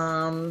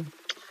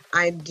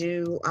 I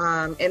do,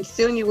 and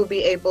soon you will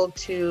be able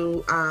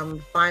to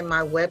find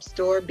my web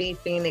store,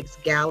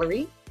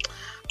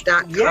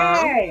 bphoenixgallery.com.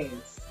 Yes.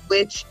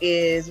 Which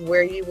is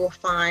where you will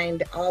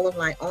find all of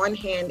my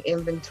on-hand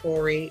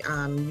inventory.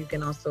 You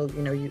can also,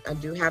 I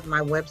do have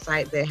my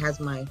website that has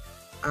my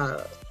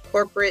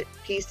corporate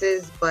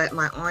pieces, but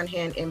my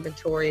on-hand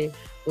inventory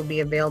will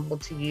be available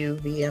to you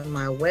via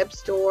my web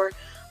store.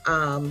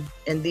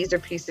 And these are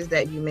pieces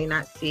that you may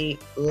not see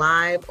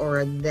live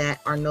or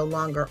that are no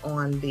longer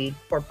on the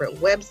corporate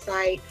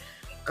website.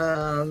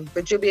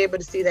 But you'll be able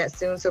to see that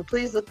soon. So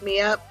please look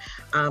me up.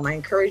 I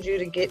encourage you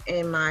to get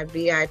in my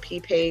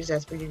VIP page.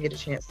 That's where you get a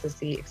chance to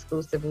see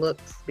exclusive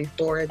looks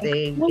before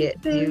they get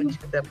viewed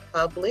to the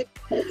public.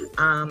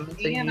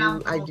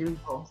 I do.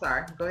 Oh,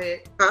 sorry. Go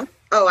ahead.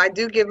 Oh, I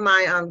do give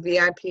my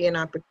VIP an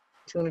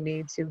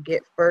opportunity to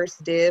get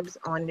first dibs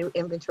on new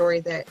inventory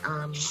that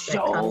comes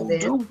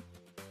in.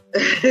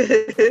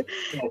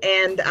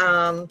 And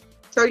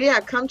so yeah,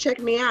 come check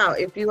me out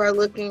if you are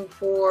looking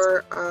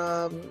for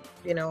how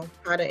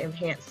to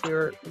enhance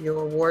your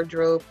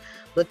wardrobe.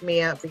 Look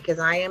me up, because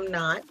I am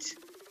not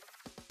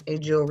a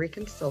jewelry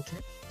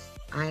consultant.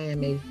 I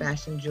am a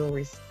fashion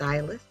jewelry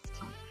stylist.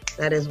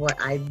 That is what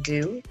I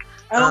do.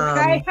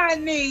 Okay,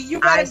 honey, you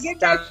gotta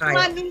get that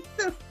money,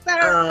 sister.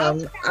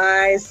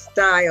 I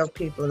style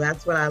people.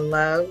 That's what I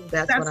love.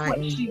 That's what I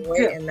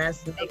enjoy, and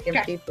that's making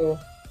people.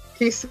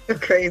 She's so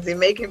crazy,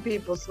 making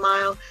people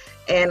smile,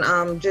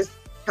 and just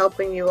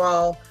helping you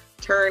all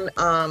turn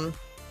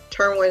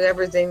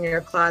whatever's in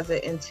your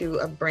closet into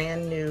a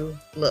brand new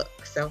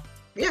look. So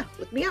yeah,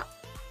 look me up.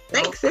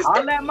 Thanks, sister.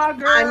 I'll let my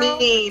girl. I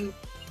mean,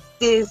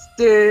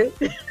 sister.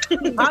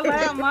 I'll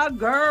let my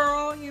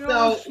girl.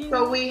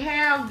 So we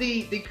have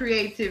the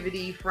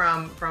creativity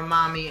from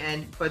Mommy,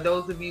 and for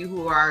those of you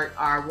who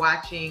are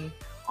watching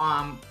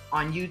on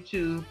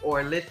YouTube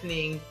or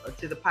listening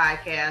to the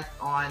podcast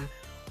on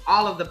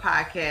all of the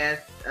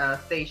podcast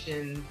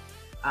stations.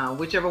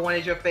 Whichever one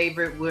is your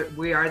favorite,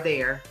 we are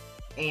there.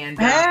 And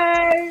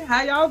hey,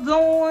 how y'all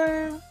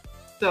doing?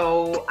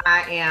 So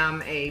I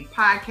am a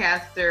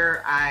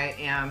podcaster. I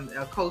am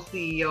a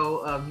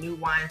co-CEO of New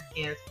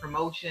Wineskins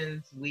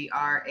Promotions. We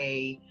are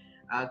a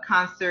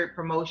concert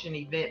promotion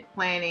event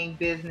planning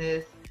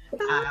business.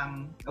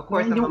 Of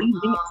course, I'm a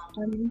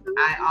mom.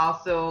 I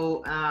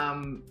also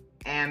am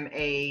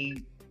a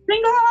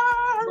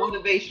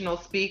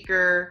motivational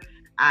speaker.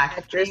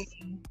 I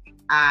sing.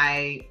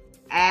 I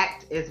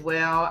act as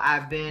well.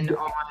 I've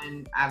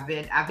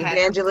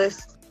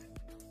evangelist.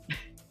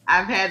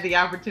 I've had the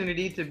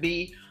opportunity to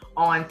be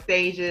on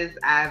stages.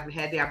 I've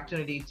had the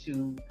opportunity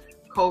to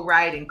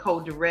co-write and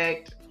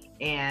co-direct,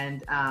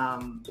 and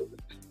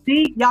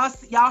See,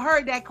 y'all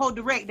heard that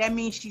co-direct. That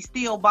means she's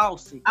still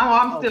bossy. Oh,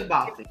 I'm still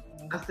bossy.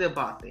 I'm still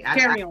bossy.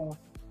 Carry on.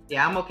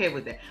 Yeah, I'm okay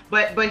with that.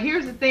 But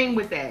here's the thing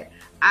with that.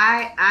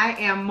 I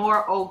am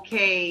more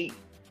okay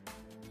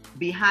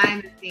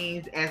behind the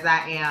scenes as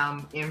I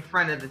am in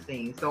front of the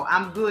scenes. So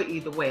I'm good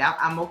either way.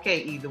 I'm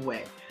okay either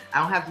way. I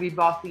don't have to be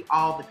bossy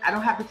I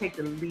don't have to take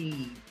the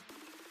lead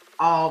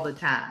all the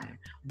time.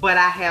 But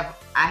I have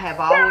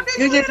always.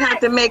 You just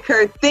have to make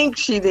her think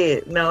she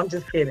did. No, I'm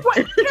just kidding.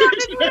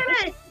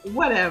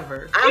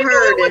 Whatever. I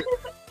heard it.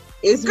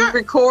 It's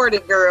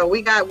recorded, girl.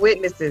 We got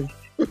witnesses.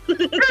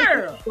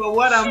 Girl, but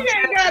what she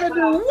ain't gotta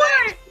do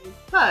what?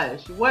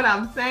 Hush. What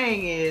I'm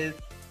saying is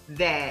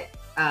that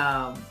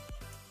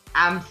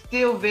I'm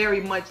still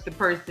very much the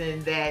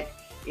person that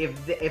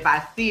if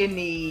I see a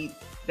need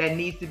that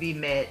needs to be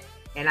met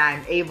and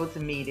I'm able to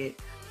meet it,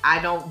 I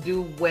don't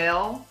do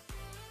well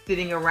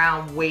sitting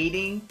around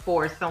waiting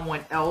for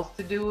someone else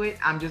to do it.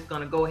 I'm just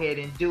gonna go ahead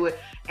and do it.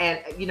 And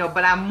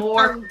but I'm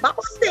more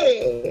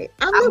bossy.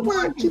 I'm the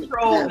one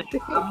controlled.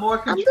 I'm more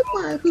controlled. I'm the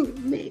one who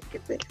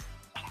makes it.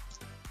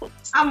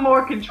 I'm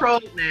more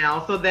controlled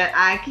now, so that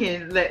I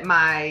can let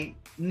my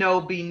no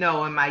be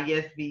no and my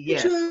yes be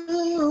yes.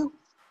 Control.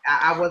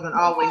 I wasn't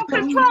always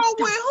control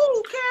with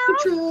who, Carol?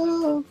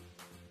 Control.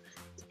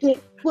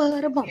 Get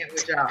what I want.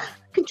 With y'all.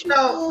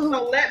 Control.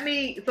 So let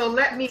me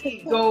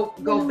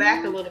go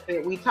back a little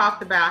bit. We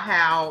talked about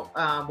how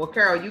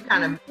Carol, you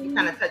kind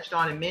of touched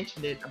on and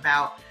mentioned it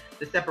about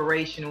the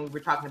separation. We were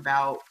talking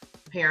about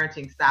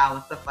parenting style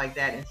and stuff like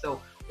that. And so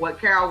what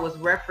Carol was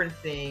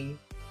referencing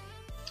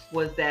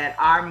was that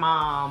our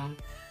mom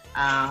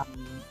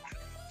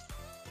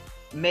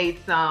made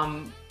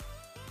some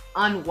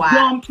unwise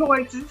dumb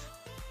choices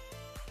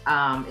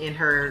in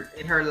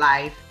her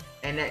life,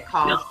 and that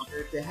caused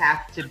her to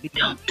have to be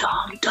dumb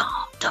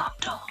girl.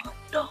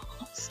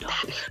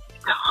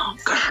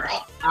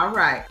 All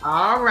right.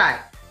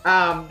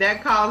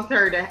 That caused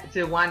her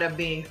to wind up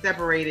being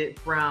separated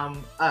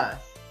from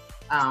us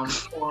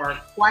for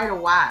quite a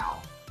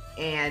while.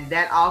 And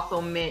that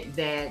also meant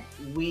that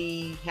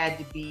we had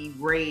to be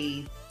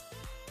raised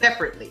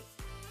separately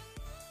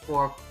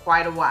for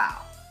quite a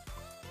while.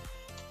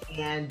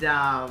 And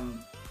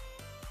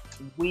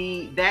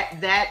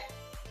that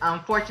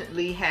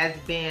unfortunately has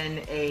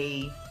been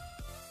a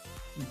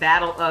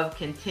battle of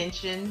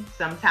contention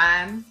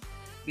sometimes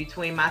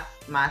between my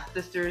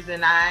sisters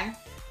and I.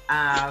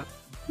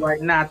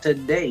 Right, not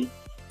today.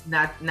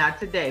 Not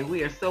today.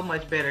 We are so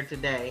much better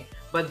today.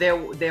 But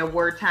there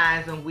were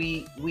times when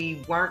we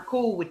weren't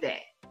cool with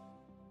that.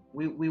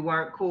 We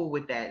weren't cool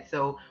with that.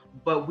 So,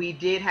 but we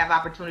did have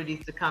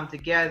opportunities to come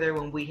together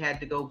when we had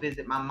to go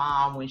visit my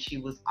mom when she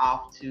was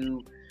off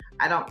to,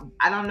 I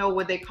don't know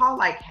what they call,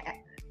 like,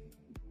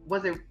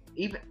 was it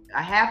even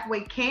a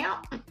halfway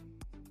camp?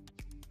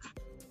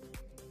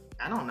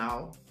 I don't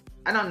know.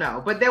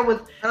 But there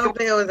was. I don't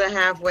think it was a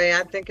halfway.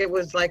 I think it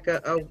was like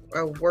a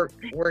work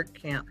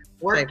camp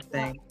type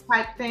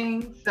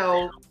thing.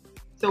 So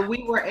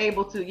we were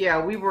able to,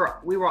 we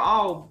were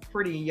all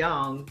pretty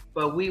young,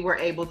 but we were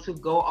able to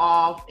go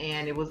off,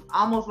 and it was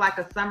almost like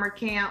a summer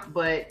camp,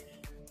 but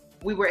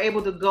we were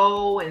able to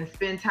go and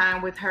spend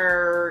time with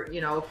her,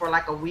 for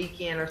like a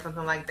weekend or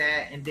something like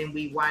that. And then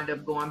we wind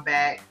up going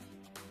back.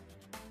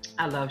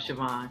 I love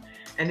Siobhan.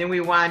 And then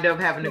we wind up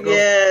having to go.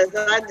 Yes,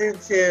 I do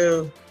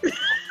too.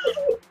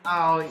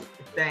 Oh,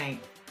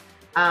 thanks.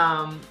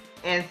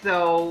 And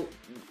so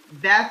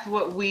that's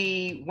what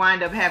we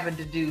wind up having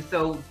to do.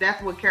 So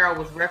that's what Carol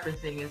was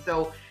referencing. And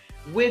so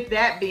with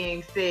that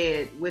being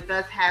said, with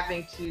us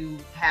having to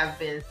have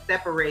been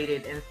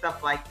separated and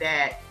stuff like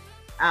that,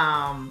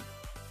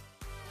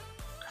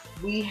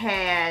 we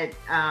had,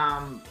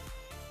 I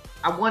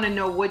want to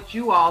know what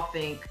you all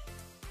think.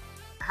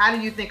 How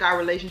do you think our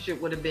relationship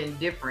would have been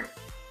different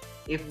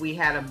if we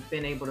had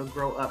been able to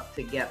grow up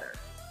together?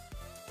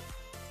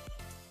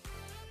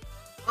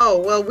 Oh,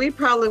 well, we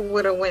probably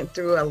would have went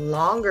through a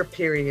longer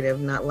period of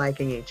not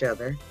liking each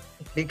other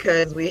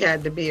because we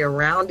had to be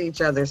around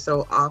each other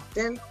so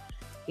often.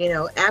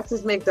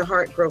 Absence makes the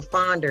heart grow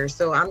fonder.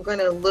 So I'm going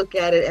to look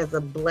at it as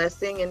a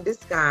blessing in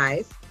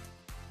disguise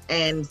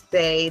and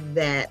say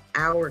that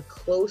our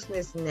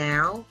closeness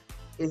now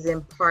is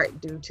in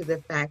part due to the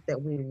fact that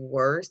we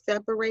were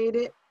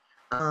separated.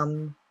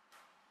 And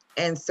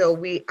so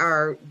we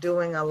are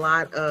doing a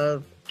lot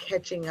of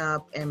catching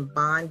up and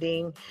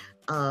bonding.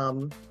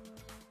 And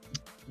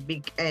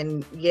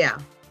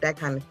that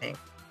kind of thing.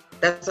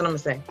 That's what I'm gonna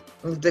say.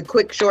 The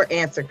quick short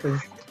answer,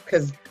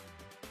 because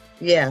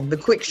the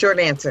quick short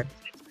answer.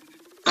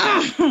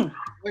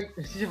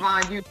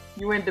 Siobhan,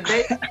 you in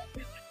debate?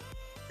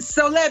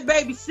 So let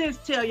baby sis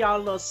tell y'all a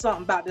little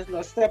something about this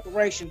little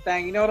separation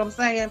thing. You know what I'm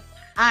saying?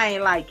 I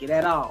ain't like it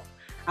at all.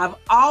 I've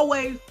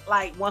always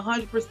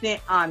 100%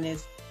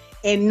 honest,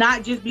 and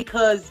not just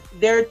because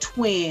they're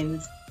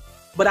twins,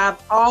 but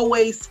I've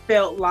always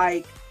felt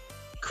like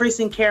Chris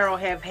and Carol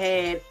have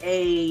had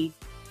a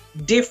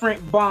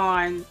different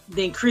bond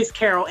than Chris,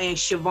 Carol, and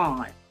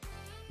Siobhan.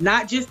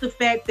 Not just the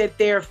fact that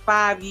they're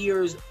 5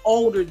 years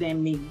older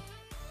than me,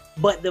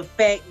 but the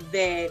fact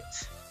that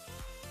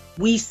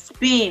we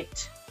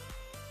spent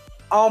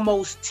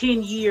almost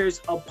 10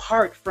 years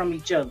apart from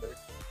each other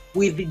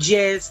with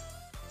just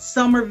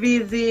summer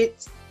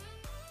visits,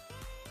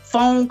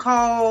 phone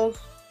calls,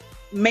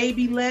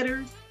 maybe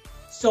letters.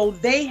 So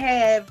they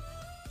have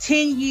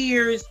 10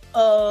 years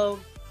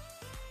of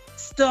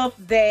stuff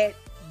that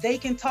they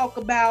can talk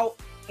about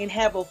and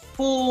have a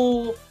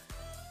full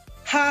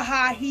ha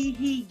ha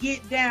he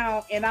get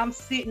down, and I'm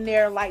sitting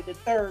there like the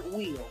third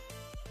wheel.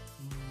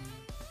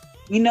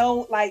 You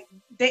know, like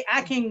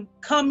I can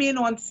come in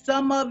on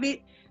some of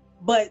it,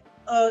 but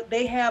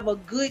they have a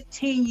good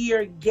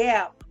 10-year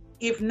gap,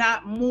 if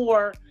not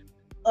more,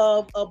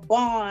 of a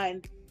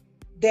bond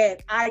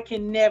that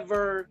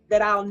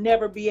I'll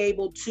never be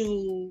able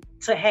to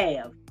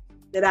have.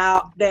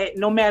 That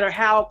no matter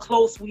how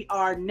close we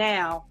are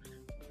now,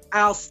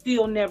 I'll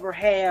still never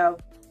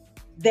have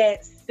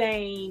that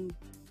same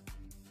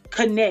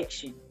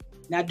connection.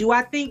 Now, do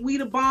I think we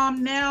the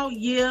bomb now?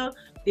 Yeah.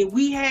 Did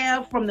we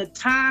have from the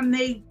time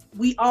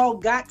we all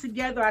got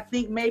together? I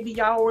think maybe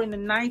y'all were in the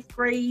 9th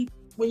grade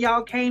when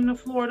y'all came to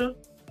Florida.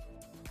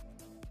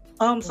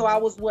 So I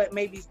was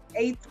maybe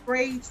 8th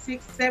grade,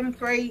 6th, 7th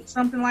grade,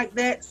 something like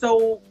that.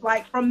 So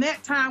like from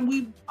that time,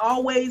 we've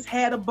always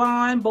had a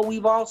bond, but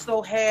we've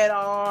also had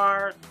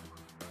our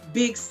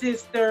big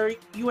sister,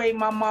 you ain't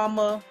my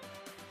mama,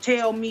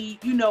 tell me,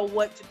 you know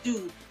what to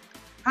do.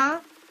 Huh?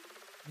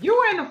 You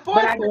were in the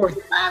 4th grade,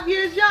 5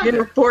 years younger. In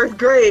the 4th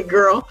grade,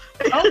 girl.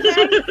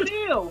 Okay,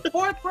 still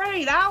 4th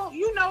grade.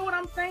 You know what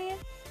I'm saying?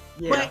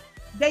 Yeah. But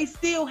they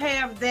still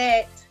have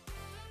that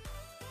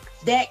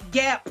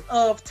gap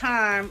of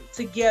time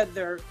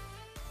together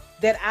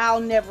that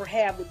I'll never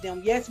have with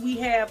them. Yes, we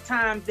have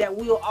times that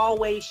we'll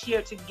always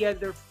share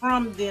together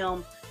from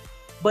them,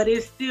 but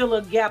it's still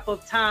a gap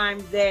of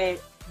time that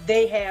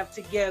they have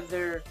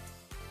together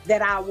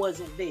that I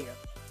wasn't there.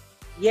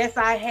 Yes,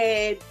 I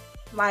had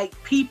like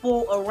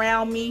people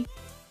around me,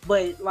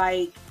 but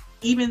like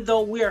even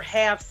though we're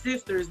half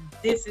sisters,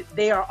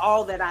 they are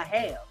all that I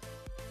have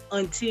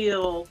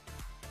until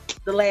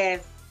the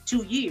last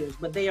 2 years,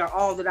 but they are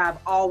all that I've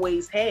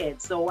always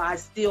had. So I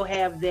still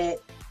have that,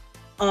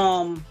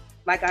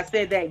 like I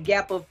said, that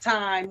gap of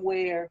time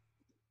where,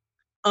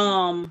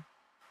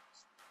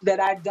 that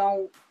I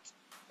don't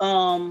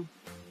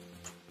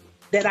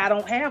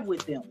have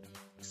with them.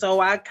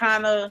 So I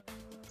kind of,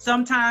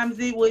 sometimes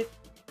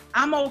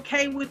I'm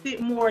okay with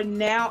it more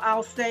now,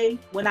 I'll say.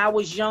 When I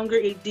was younger,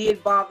 it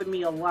did bother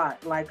me a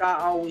lot. Like I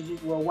always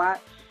used, well, why?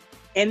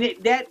 And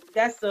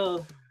that's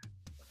a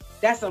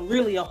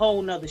really a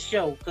whole nother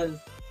show, because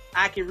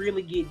I can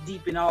really get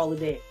deep in all of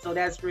that. So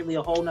that's really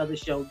a whole nother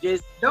show.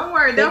 Just don't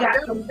worry,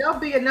 there'll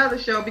be another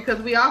show,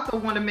 because we also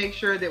want to make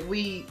sure that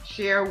we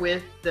share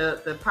with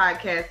the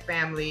podcast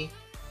family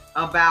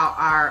about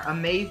our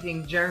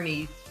amazing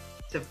journeys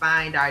to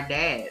find our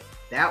dads.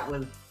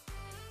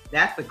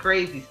 That's a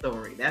crazy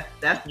story.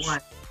 That's one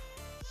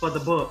for the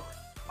book.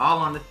 All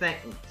on the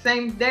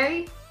same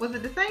day. Was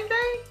it the same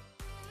day?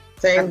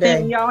 Same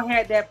day. Y'all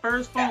had that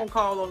first phone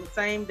call on the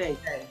same day.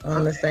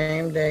 On the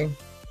same day.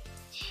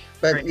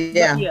 But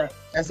yeah,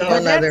 that's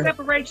another. That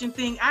separation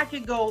thing, I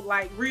could go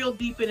like real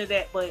deep into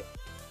that, but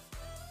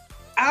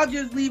I'll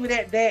just leave it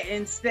at that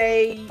and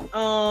say,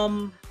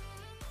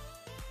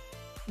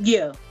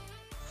 yeah.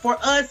 For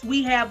us,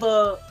 we have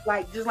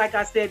just like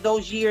I said,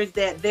 those years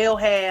that they'll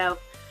have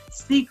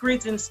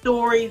secrets and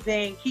stories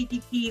and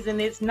kikis, and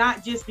it's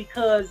not just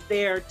because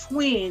they're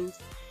twins,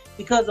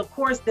 because of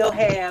course they'll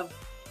have,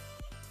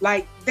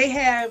 like, they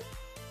have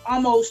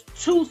almost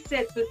 2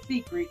 sets of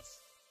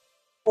secrets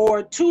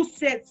or 2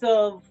 sets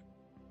of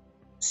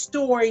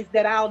stories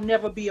that I'll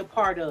never be a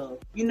part of.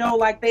 You know,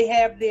 like they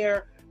have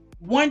their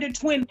Wonder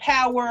Twin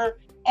power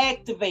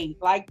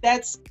activate. Like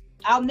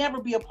I'll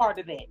never be a part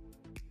of that.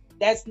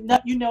 That's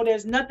not,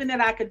 there's nothing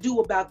that I could do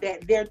about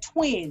that. They're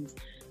twins.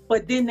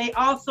 But then they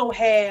also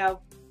have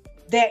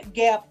that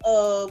gap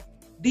of,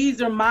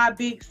 these are my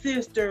big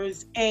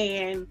sisters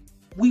and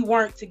we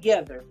weren't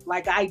together.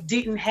 Like I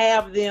didn't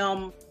have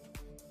them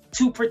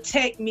to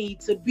protect me,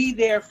 to be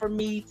there for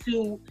me,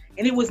 and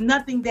it was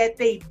nothing that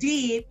they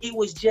did. It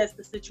was just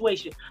the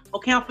situation.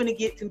 Okay, I'm finna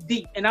get too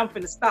deep and I'm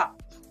finna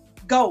stop.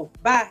 Go,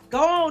 bye,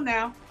 go on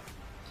now.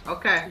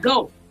 Okay.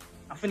 Go.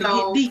 I'm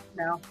finna get deep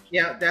now.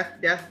 Yeah,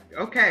 that's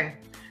okay.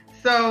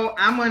 So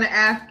I'm gonna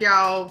ask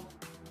y'all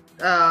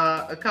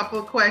a couple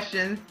of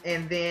questions,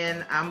 and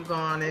then I'm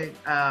gonna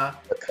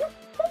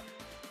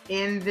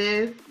end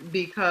this,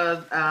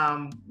 because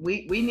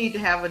we need to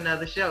have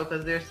another show,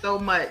 because there's so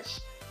much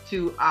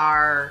to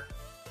our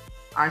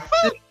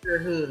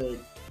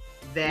sisterhood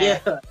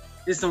that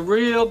there's some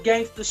real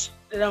gangster shit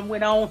that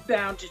went on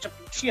down to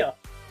chill.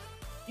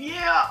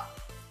 Yeah,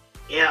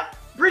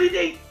 pretty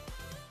deep.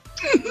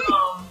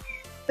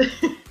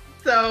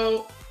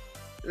 So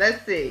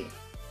let's see.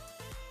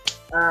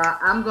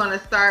 I'm gonna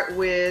start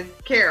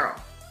with Carol.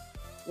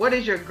 What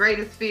is your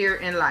greatest fear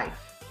in life?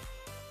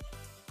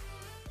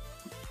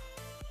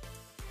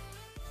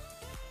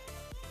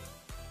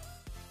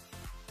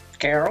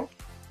 Carol?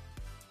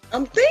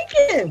 I'm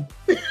thinking.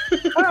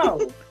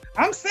 Oh,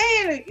 I'm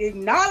saying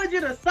acknowledge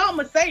it or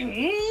something or say,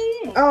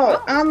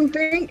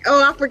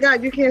 I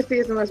forgot. You can't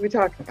see us unless we're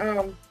talking.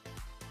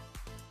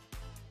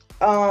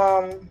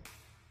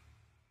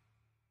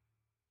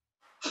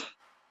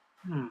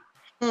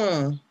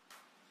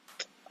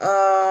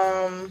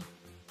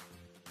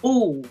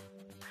 Ooh,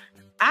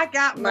 I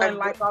got one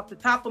like off the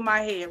top of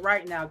my head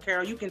right now,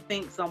 Carol. You can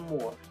think some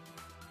more.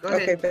 Go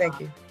ahead. Okay, thank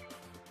you.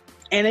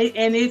 And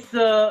it's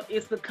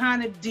a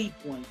kind of deep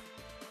one,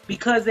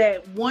 because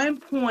at one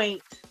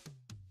point,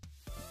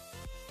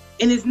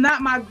 and it's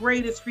not my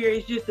greatest fear,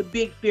 it's just a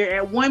big fear.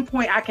 At one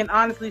point, I can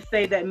honestly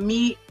say that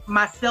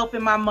myself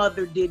and my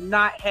mother did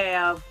not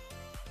have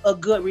a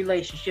good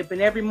relationship,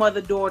 and every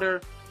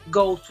mother-daughter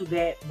goes to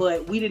that,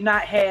 but we did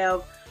not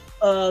have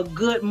a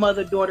good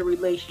mother-daughter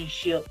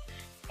relationship.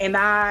 And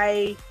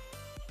I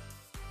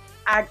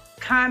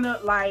kind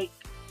of like,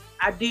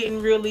 I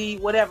didn't really,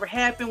 whatever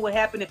happened, what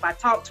happened. If I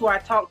talked to her, I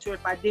talked to her.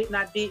 If I didn't,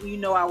 I didn't. You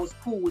know, I was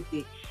cool with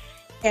it.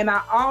 And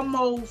I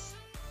almost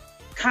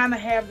kind of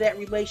have that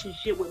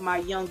relationship with my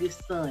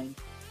youngest son.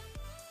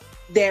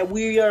 That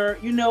we are,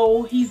 you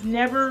know, he's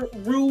never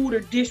rude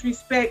or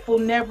disrespectful,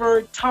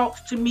 never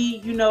talks to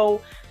me, you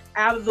know,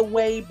 out of the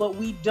way, but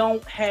we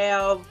don't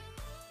have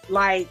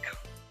like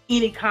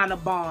any kind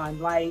of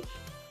bond, like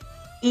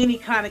any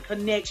kind of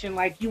connection.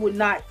 Like, you would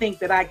not think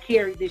that I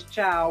carried this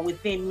child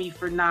within me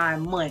for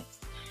 9 months.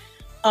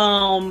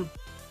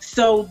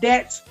 So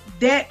that's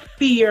that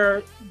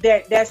fear,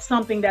 that's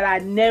something that I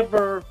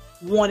never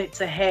wanted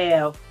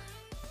to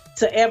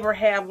ever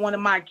have one of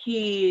my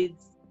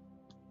kids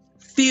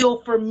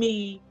feel for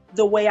me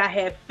the way I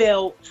have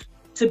felt,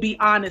 to be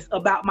honest,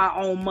 about my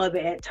own mother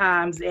at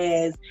times.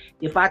 As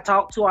if I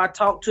talk to her, I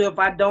talk to her. If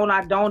I don't,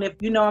 I don't. If,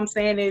 you know what I'm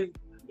saying,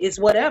 it's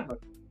whatever.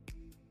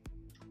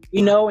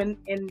 You know, and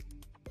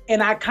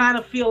I kind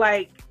of feel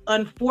like,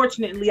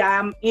 unfortunately,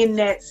 I'm in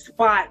that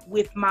spot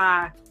with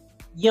my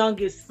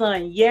youngest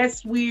son.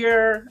 Yes,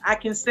 I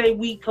can say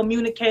we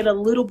communicate a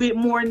little bit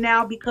more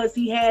now because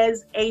he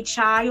has a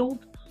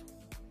child.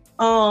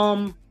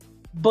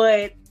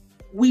 But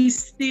we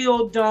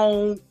still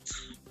don't,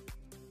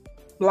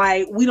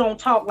 like, we don't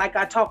talk like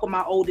I talk with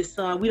my oldest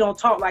son. We don't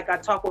talk like I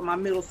talk with my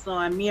middle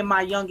son. Me and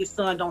my youngest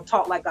son don't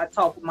talk like I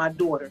talk with my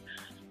daughter.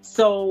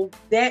 So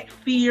that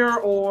fear,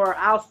 or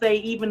I'll say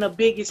even the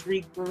biggest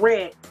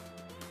regret,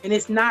 and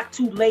it's not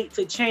too late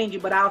to change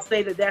it, but I'll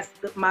say that that's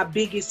my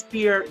biggest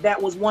fear.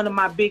 That was one of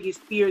my biggest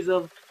fears,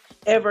 of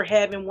ever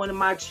having one of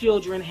my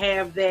children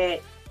have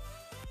that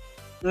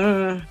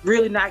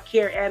really not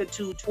care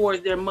attitude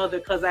towards their mother,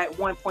 because at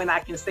one point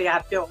I can say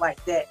I felt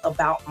like that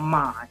about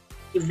mine,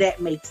 if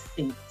that makes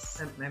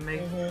sense. That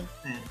makes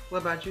sense.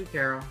 What about you,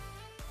 Carol?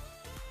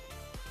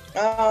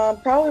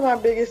 Probably my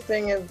biggest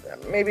thing is,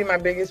 maybe my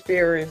biggest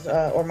fear is,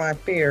 or my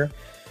fear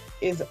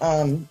is,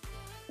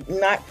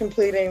 not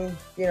completing,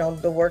 you know,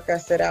 the work I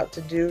set out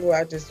to do.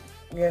 I just,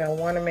 you know,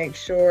 want to make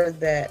sure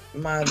that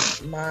my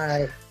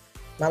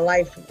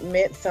life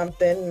meant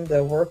something,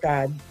 the work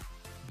I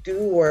do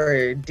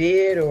or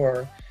did,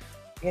 or,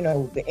 you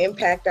know, the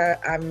impact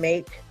I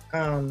make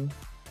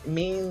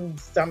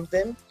means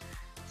something.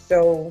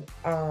 So,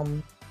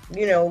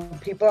 you know,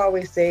 people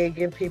always say,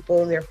 give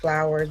people their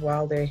flowers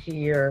while they're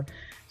here.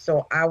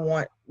 So I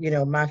want, you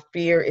know, my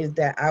fear is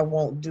that I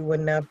won't do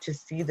enough to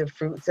see the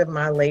fruits of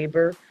my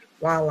labor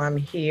while I'm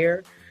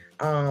here.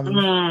 So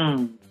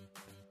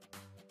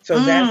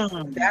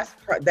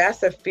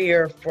that's a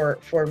fear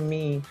for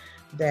me,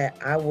 that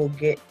I will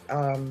get,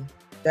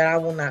 that I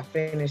will not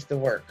finish the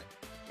work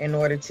in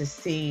order to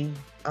see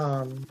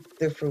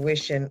the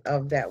fruition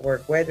of that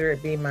work, whether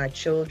it be my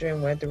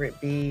children, whether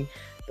it be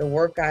the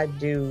work I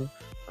do,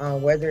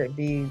 whether it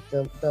be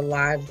the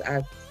lives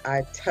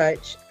I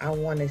touch. I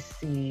want to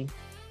see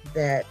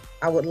that.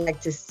 I would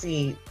like to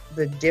see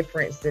the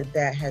difference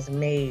that has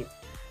made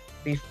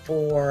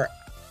before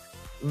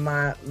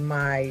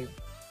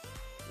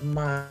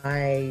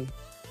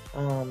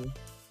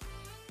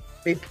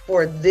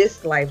before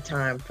this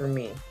lifetime for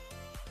me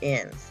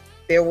ends.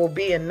 There will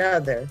be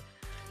another,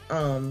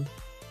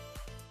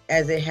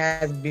 as it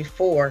has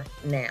before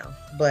now,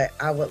 but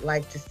I would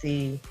like to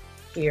see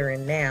here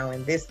and now,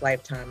 in this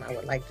lifetime, I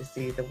would like to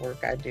see the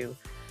work I do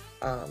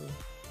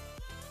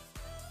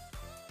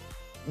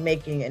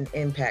making an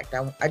impact.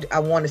 I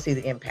want to see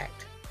the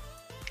impact.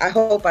 I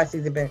hope I see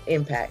the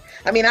impact.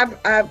 I mean,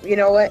 I've you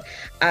know what,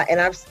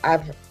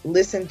 I've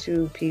listened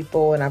to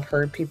people, and I've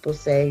heard people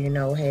say, you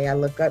know, hey, I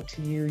look up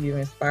to you, you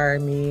inspire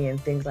me, and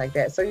things like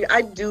that. So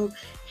I do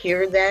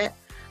hear that,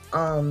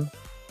 and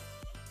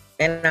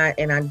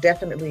I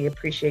definitely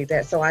appreciate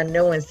that. So I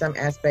know in some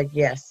aspect,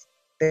 yes,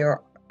 I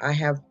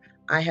have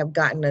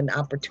gotten an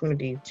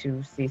opportunity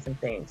to see some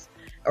things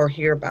or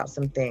hear about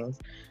some things.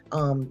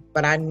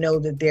 But I know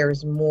that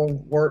there's more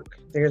work,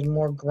 there's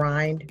more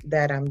grind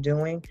that I'm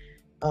doing,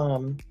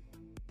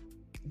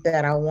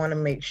 that I want to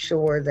make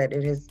sure that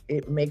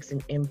it makes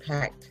an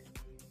impact,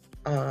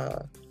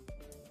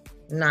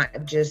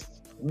 not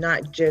just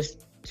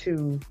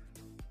to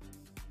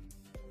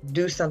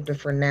do something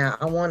for now.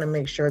 I want to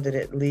make sure that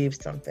it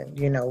leaves something,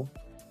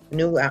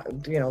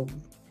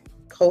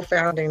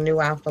 co-founding New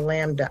Alpha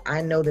Lambda.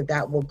 I know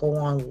that will go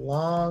on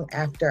long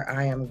after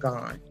I am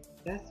gone.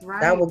 That's right.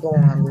 That will go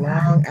on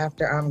long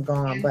after I'm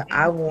gone. But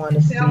I want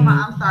to see.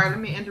 I'm sorry, let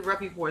me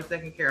interrupt you for a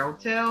second, Carol.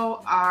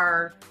 Tell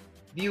our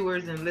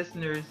viewers and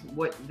listeners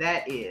what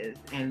that is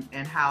and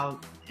how,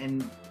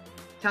 and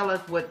tell us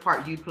what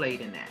part you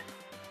played in that.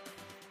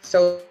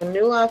 So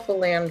New Alpha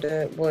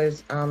Lambda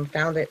was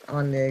founded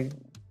on the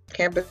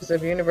campus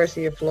of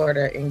University of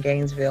Florida in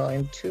Gainesville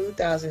in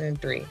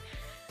 2003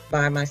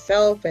 by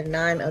myself and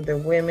 9 other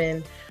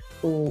women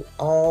who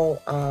all,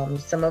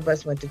 some of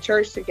us went to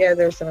church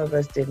together, some of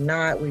us did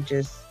not. We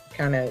just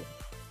kind of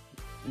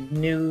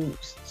knew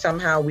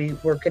somehow we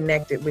were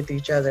connected with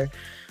each other.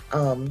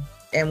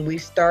 And we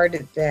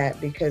started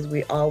that because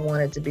we all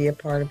wanted to be a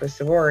part of a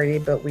sorority,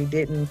 but we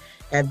didn't,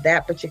 at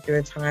that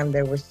particular time,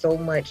 there was so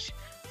much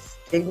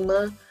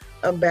stigma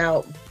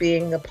about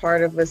being a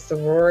part of a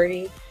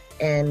sorority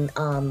and,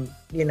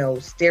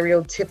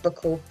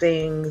 stereotypical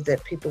things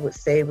that people would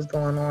say was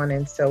going on.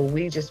 And so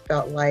we just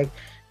felt like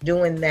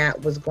doing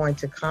that was going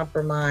to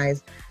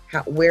compromise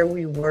where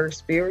we were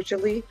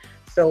spiritually.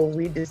 So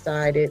we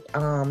decided,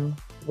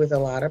 with a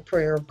lot of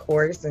prayer, of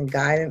course, and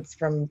guidance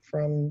from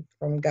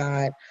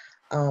God,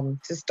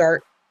 to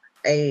start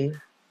a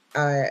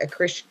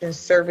Christian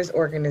service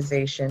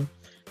organization.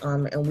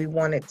 And we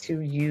wanted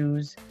to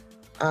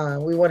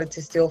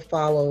still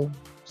follow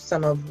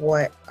some of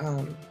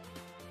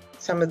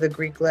the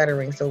Greek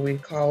lettering. So we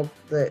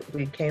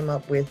came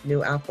up with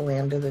New Alpha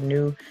Lambda, the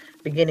new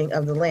beginning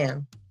of the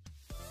Lamb.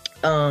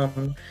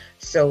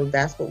 So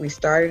that's what we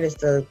started as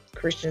the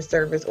Christian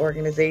service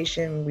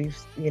organization. We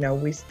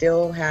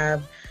still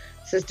have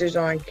sisters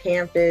on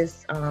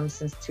campus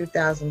since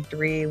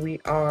 2003. We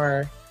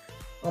are,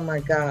 oh my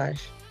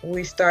gosh,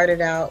 we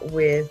started out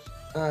with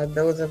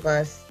those of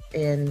us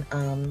in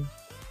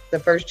the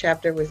first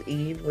chapter was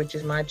Eve, which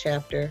is my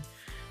chapter,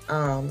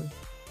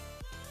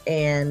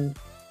 and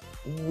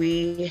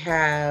we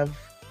have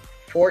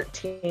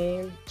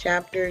 14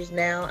 chapters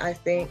now, I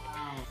think,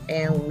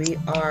 and we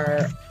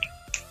are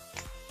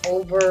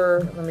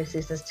over,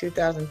 since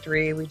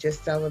 2003, we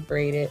just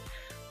celebrated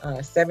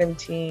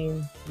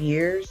 17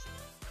 years.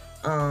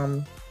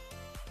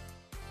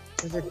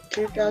 Is it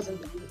 2000?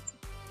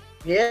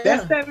 Yeah.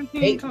 That's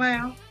 17,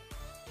 clown.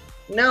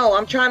 No,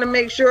 I'm trying to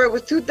make sure it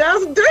was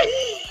 2003.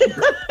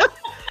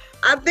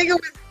 I think it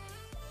was,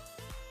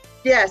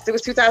 yes, it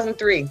was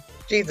 2003.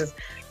 Jesus.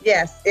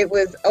 Yes, it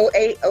was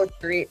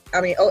 0803.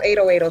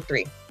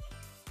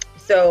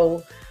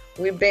 So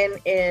we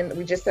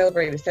just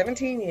celebrated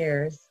 17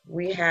 years.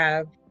 We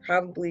have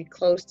probably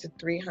close to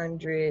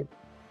 300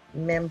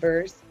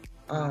 members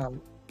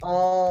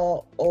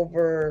all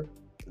over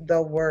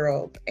the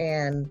world.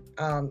 And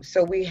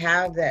so we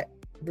have that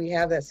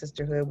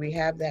sisterhood, we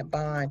have that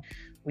bond.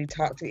 We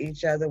talk to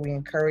each other, we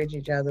encourage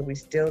each other. We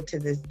still to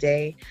this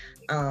day,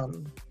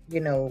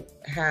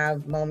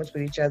 have moments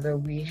with each other.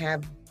 We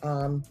have,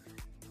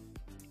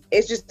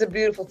 it's just a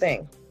beautiful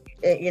thing.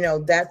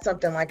 That's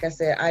something, like I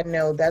said, I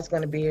know that's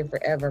going to be here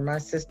forever. My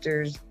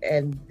sisters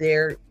and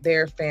their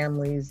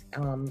families,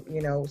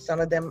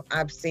 some of them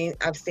I've seen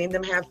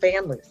them have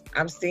families.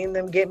 I've seen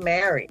them get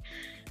married,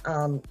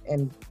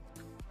 and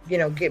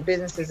get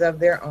businesses of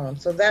their own.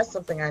 So that's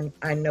something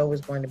I know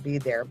is going to be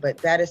there, but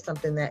that is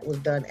something that was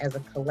done as a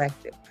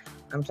collective.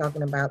 I'm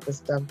talking about the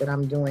stuff that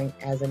I'm doing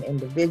as an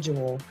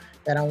individual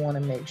that I want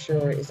to make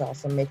sure is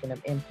also making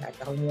an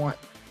impact. I want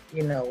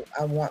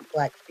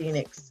Black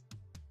Phoenix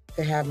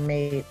to have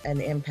made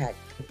an impact,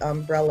 the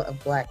umbrella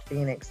of Black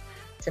Phoenix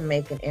to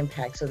make an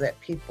impact, so that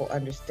people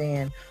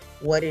understand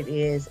what it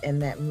is,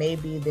 and that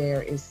maybe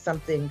there is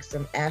some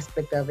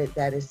aspect of it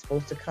that is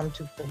supposed to come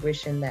to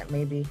fruition that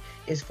maybe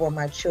is for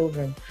my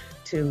children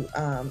to,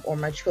 or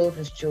my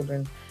children's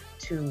children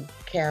to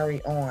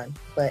carry on.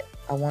 But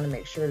I want to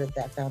make sure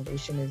that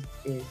foundation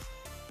is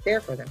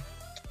there for them.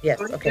 Yes.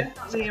 So it's okay.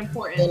 definitely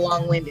important. A little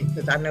long-winded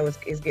because I know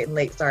it's getting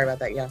late. Sorry about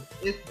that. Yeah.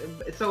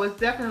 So it's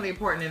definitely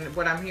important, and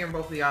what I'm hearing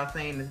both of y'all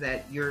saying is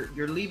that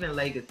you're leaving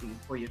legacies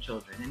for your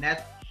children, and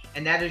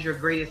that is your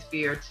greatest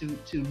fear,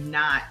 to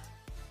not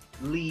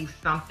leave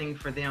something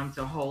for them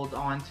to hold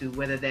on to,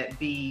 whether that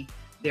be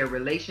their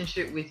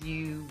relationship with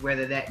you,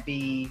 whether that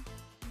be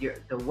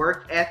the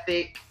work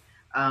ethic,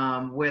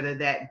 whether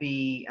that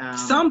be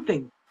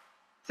something.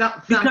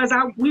 Because be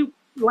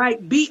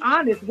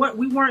honest,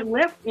 we weren't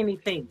left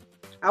anything.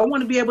 I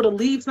want to be able to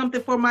leave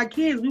something for my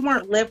kids. We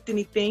weren't left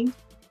anything.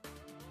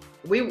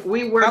 We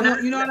were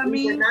not, you know what I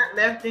mean? We were not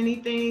left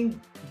anything,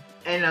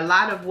 and a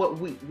lot of what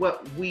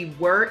we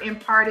were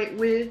imparted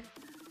with,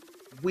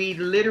 we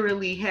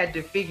literally had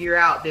to figure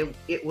out that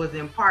it was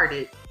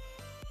imparted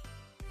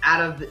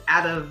out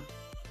of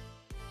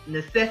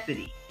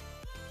necessity.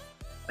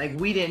 Like,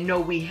 we didn't know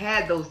we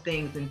had those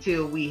things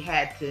until we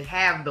had to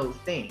have those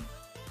things.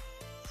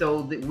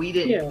 So that we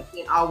didn't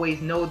always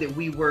know that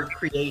we were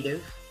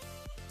creative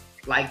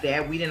like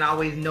that. We didn't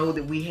always know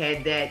that we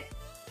had that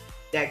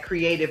that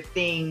creative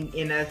thing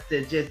in us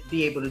to just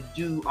be able to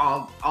do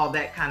all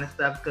that kind of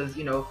stuff, because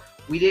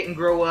we didn't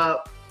grow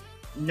up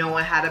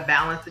knowing how to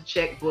balance a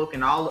checkbook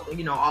and all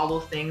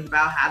those things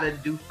about how to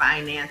do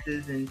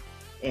finances,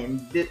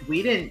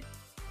 we didn't.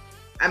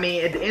 I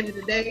mean, at the end of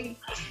the day,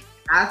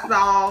 I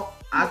saw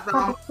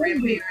my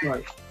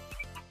grandparents,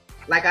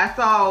 like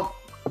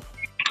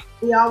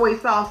we always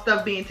saw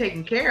stuff being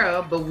taken care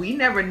of, but we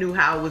never knew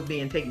how it was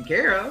being taken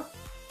care of.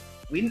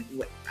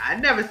 I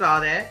never saw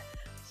that.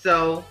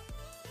 So,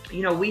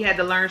 we had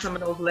to learn some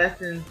of those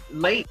lessons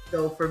late.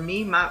 So for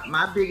me,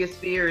 my biggest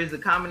fear is a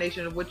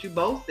combination of what you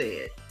both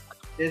said.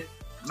 This,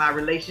 my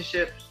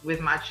relationships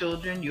with my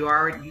children. You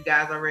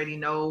guys already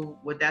know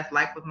what that's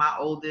like with my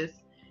oldest.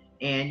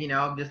 And,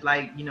 I'm just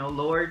like,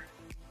 Lord,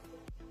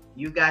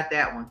 you got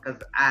that one,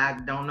 because I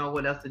don't know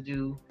what else to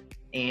do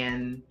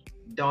and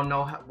don't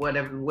know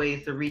whatever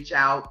ways to reach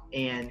out.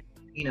 And,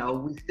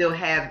 we still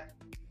have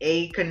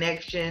a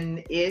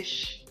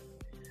connection-ish.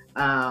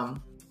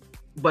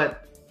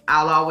 But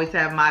I'll always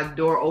have my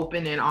door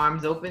open and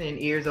arms open and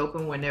ears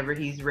open whenever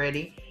he's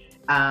ready.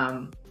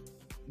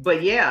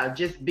 But yeah,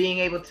 just being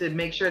able to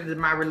make sure that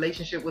my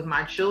relationship with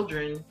my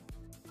children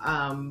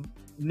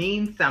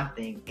means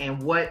something,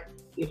 and what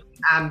if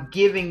I'm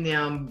giving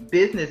them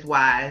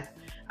business-wise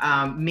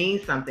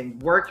means something.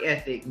 Work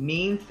ethic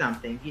means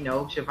something.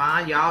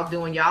 Siobhan, y'all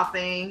doing y'all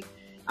thing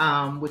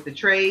with the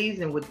trays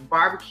and with the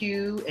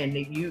barbecue, and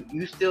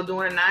you still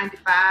doing a 9 to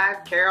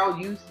 5. Carol,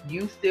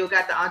 you still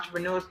got the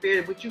entrepreneur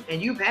spirit with you,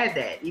 and you've had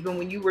that even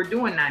when you were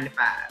doing 9 to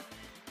 5.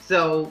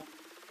 So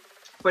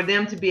for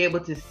them to be able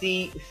to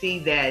see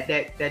that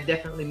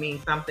definitely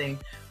means something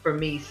for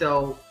me.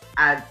 So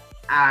I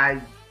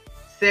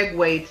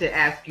segue to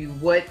ask you,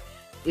 what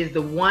is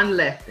the one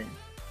lesson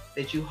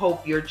that you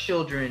hope your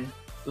children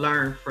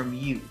learn from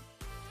you,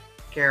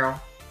 Carol?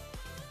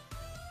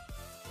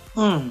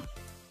 Oh,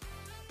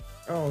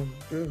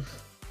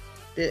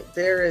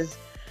 there is,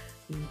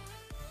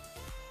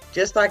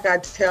 just like I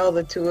tell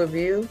the two of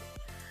you,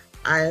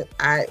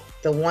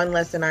 the one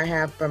lesson I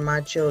have from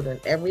my children: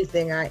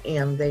 everything I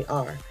am, they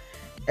are.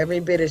 Every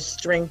bit of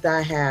strength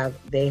I have,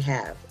 they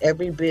have.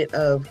 Every bit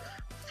of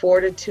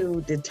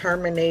fortitude,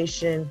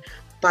 determination,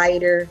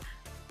 fighter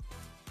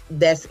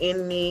that's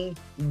in me,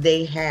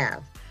 they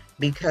have.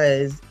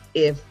 Because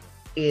if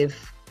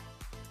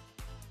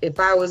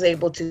I was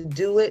able to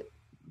do it,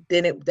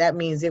 then that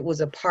means it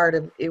was a part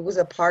of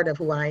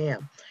who I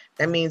am.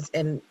 That means,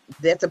 and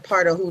that's a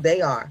part of who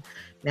they are.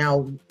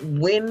 Now,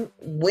 when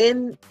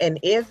and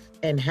if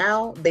and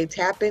how they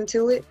tap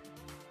into it,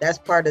 that's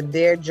part of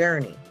their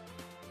journey.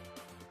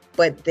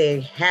 But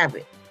they have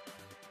it.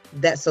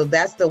 So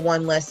that's the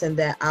one lesson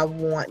that I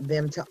want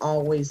them to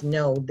always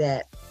know,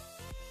 that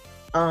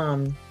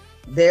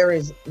there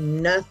is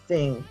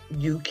nothing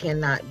you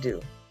cannot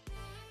do.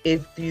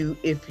 If you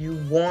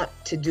want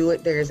to do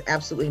it, there is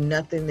absolutely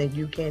nothing that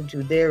you can't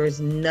do. There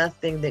is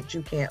nothing that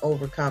you can't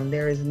overcome.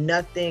 There is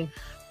nothing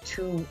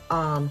too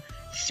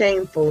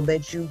shameful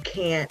that you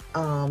can't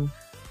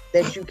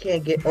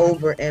get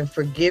over and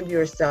forgive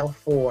yourself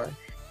for.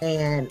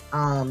 And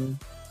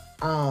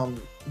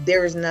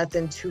there is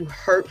nothing too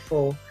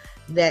hurtful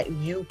that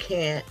you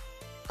can't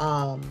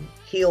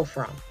heal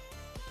from.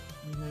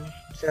 Mm-hmm.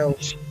 So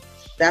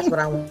that's what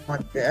I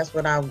want. That's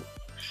what I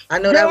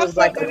know. That was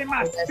like in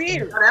my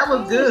spirit. That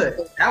was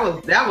good.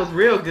 That was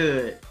real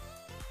good.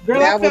 Girl,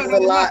 that was a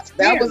lot.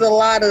 That was a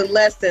lot of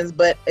lessons,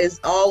 but it's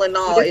all in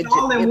all. It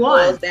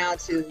boils down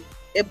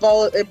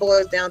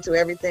to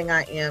everything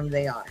I am,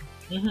 they are.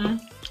 Mm-hmm.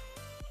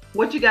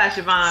 What you got,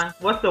 Siobhan?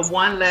 What's the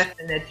one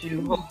lesson that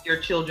you hope your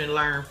children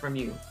learn from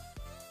you?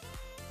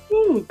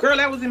 Ooh, girl,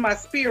 that was in my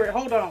spirit.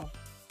 Hold on.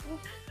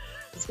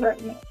 That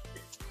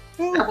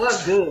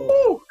was good.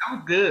 Ooh. That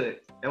was good.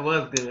 That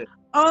was good.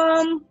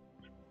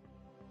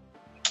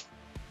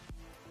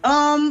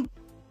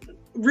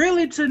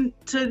 Really to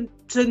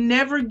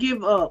never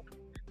give up.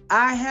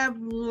 I have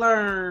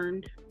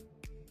learned,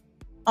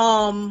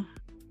 and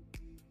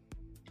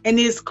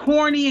it's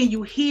corny and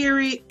you hear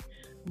it,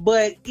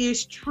 but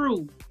it's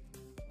true.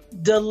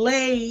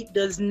 Delayed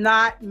does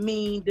not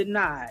mean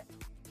denied.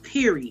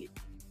 Period.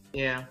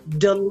 Yeah.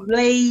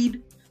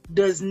 Delayed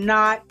does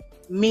not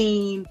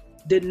mean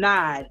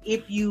denied.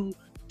 If you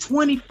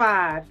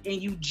 25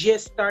 and you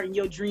just starting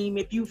your dream,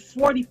 if you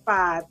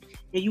 45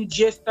 and you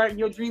just starting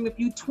your dream, if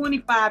you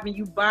 25 and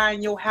you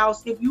buying your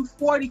house, if you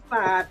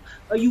 45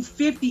 or you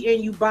 50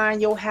 and you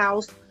buying your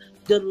house,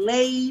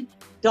 delayed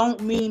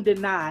don't mean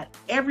denied.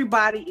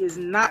 Everybody is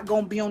not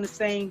going to be on the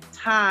same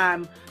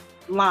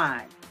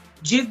timeline.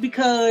 Just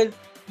because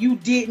you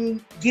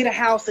didn't get a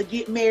house or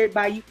get married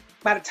by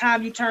the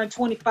time you turn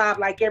 25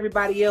 like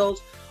everybody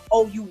else,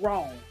 oh, you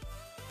wrong.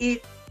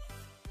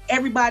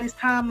 Everybody's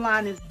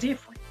timeline is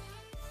different.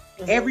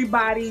 Mm-hmm.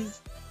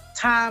 Everybody's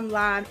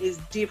timeline is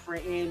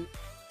different. And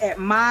at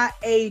my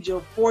age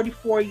of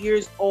 44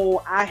 years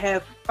old, I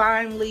have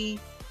finally,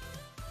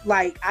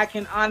 I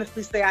can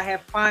honestly say I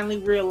have finally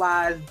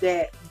realized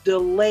that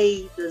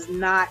delay does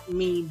not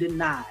mean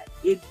denied.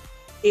 It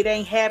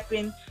ain't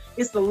happened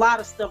it's a lot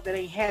of stuff that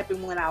ain't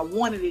happened when I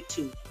wanted it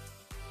to.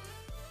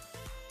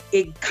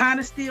 It kind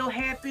of still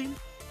happened,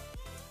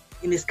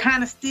 and it's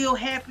kind of still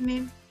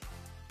happening,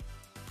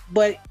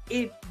 but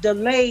it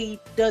delayed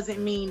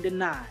doesn't mean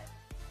denied.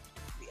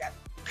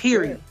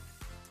 Period.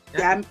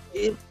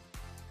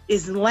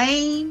 It's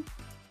lame,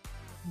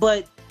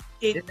 but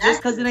it just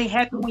because it ain't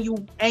happened when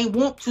you ain't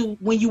want to,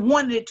 when you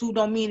wanted it to,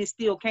 don't mean it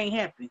still can't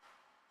happen.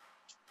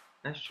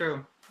 That's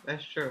true.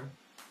 That's true.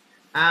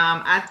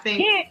 I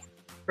think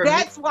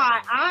that's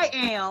why I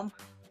am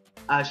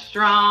a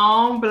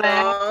strong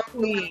black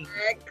queen.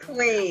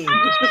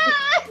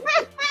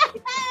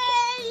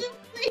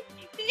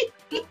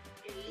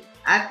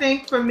 I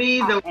think for me,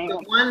 the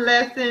one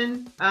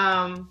lesson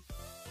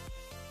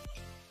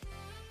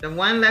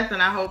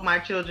I hope my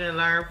children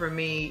learn from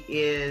me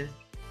is,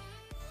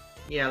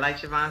 yeah, like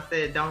Siobhan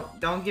said,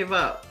 don't give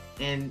up.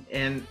 And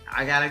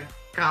I got a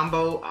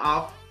combo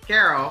off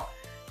Carol.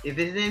 If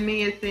it's in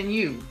me, it's in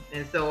you.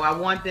 And so I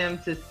want them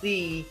to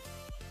see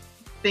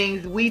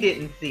things we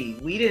didn't see.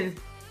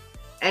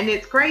 And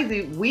it's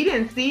crazy. We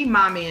didn't see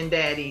mommy and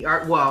daddy,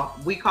 or well,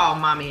 we call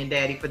mommy and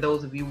daddy, for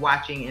those of you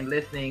watching and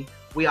listening.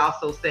 We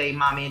also say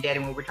mommy and daddy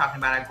when we're talking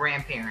about our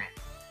grandparents.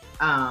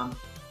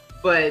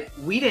 But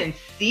we didn't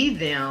see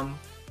them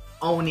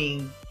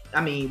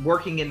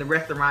working in the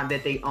restaurant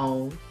that they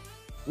owned.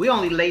 We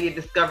only later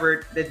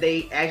discovered that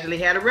they actually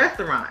had a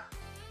restaurant.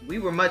 We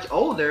were much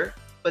older,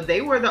 but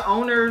they were the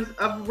owners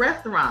of a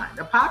restaurant,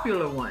 a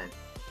popular one.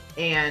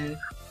 And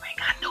I think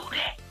I knew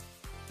that.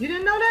 You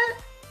didn't know that?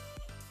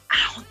 I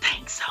don't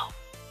think so.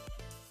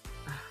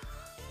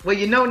 Well,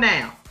 you know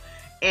now.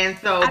 And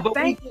so I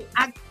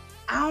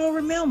don't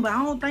remember.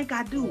 I don't think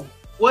I do.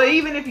 Well,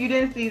 even if you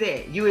didn't see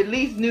that, you at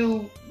least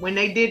knew when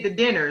they did the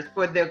dinners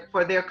for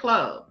their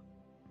club.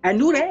 I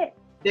knew that.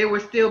 They were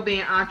still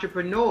being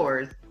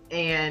entrepreneurs.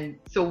 And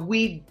so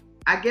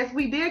I guess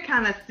we did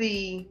kind of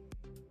see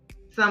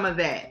some of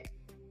that.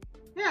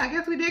 Yeah, I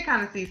guess we did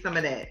kind of see some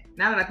of that,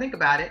 now that I think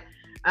about it.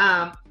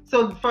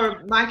 So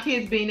for my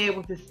kids being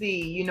able to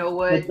see, you know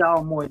what? It's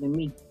all more than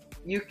me.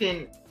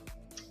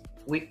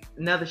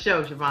 Another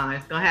show, Siobhan,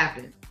 it's gonna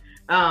happen.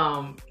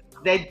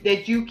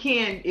 That you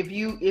can, if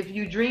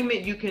you dream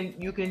it, you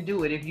can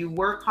do it. If you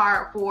work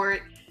hard for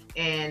it.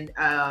 And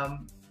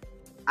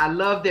I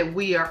love that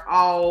we're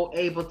all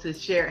able to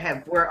share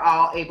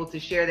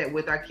that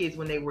with our kids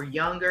when they were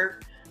younger.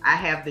 I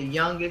have the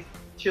youngest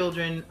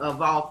children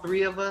of all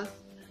three of us.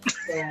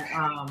 So,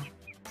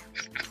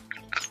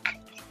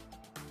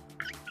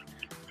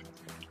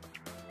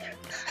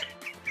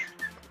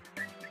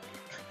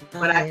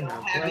 but I don't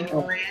have any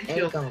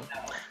grandchildren.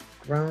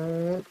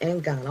 Grown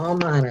and gone. All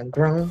mine are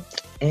grown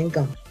and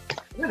gone.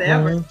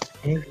 Whatever.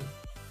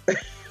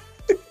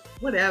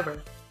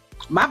 Whatever.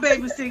 My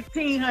baby's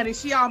 16, honey.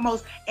 She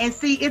almost, and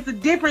see, it's a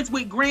difference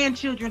with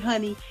grandchildren,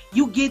 honey.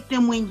 You get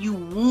them when you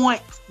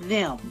want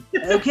them,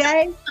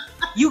 okay?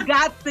 You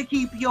got to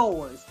keep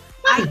yours.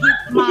 I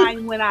get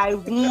mine when I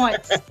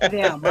want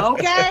them,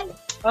 okay?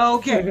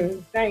 Okay,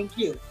 thank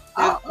you.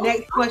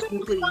 Next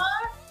question, please.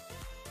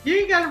 You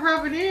ain't got to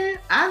rub it in.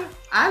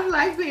 I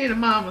like being a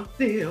mama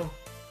still.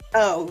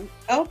 Oh,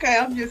 okay.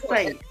 I'm just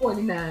saying.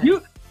 49.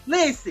 You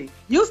listen.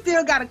 You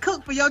still got to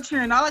cook for your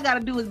children. All I got to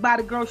do is buy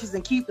the groceries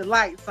and keep the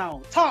lights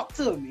on. Talk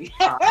to me.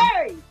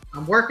 Hey.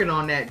 I'm working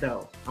on that,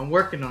 though. I'm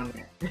working on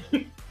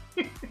that.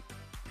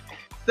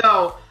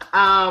 So,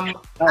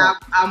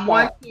 I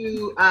want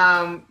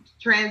to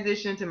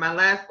transition to my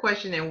last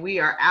question, and we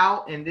are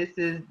out. And this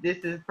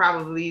is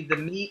probably the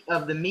meat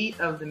of the meat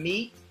of the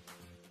meat.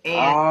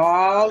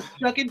 And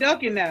shucky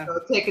ducky now.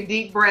 So take a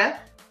deep breath.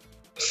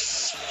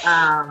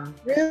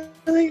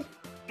 Really?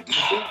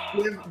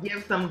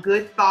 Give some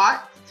good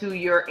thought to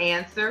your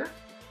answer.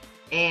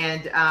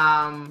 And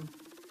I'm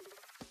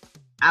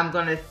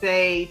going to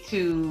say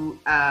to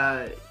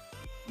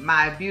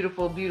my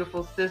beautiful,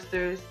 beautiful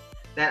sisters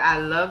that I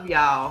love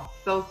y'all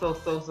so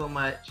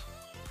much.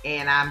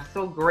 And I'm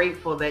so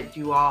grateful that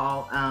you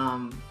all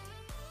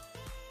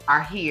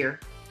are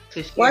here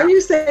to share. Why do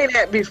you say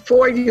that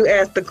before you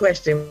ask the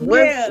question?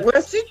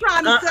 What's she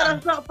trying to set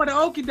us up for the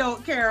okie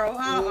doke, Carol?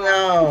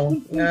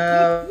 No.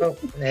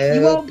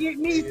 You won't get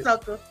me,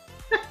 sucker.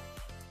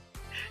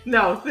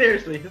 No,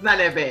 seriously, it's not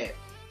that bad.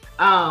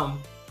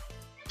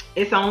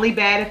 It's only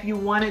bad if you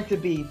want it to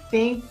be.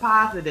 Think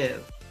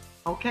positive,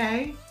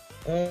 okay?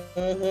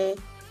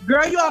 Mm-hmm.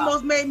 Girl, you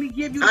almost made me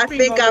give you. I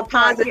think I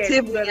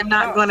positively am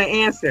not going to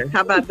answer.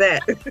 How about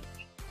that?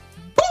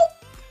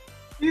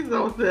 You're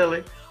so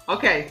silly.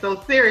 Okay,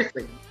 so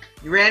seriously,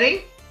 you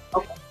ready?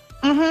 Okay.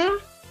 Mm-hmm.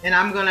 And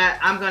I'm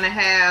gonna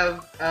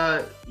have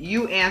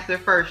you answer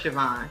first,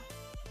 Siobhan.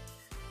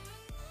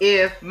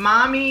 If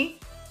mommy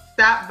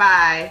stopped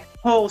by,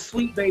 oh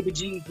sweet baby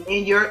Jesus,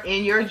 in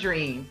your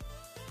dream,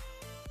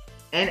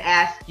 and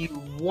asked you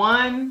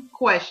one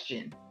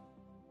question,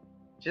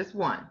 just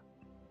one,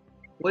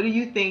 what do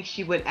you think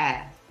she would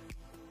ask?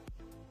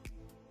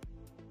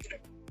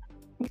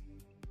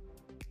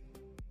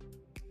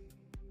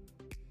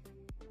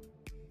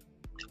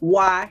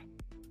 Why?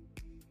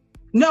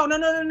 No.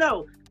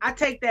 I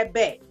take that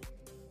back.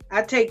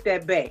 I take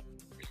that back.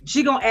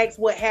 She gonna ask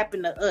what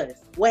happened to us.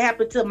 What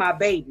happened to my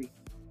baby?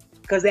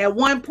 Because at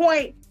one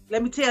point,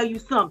 let me tell you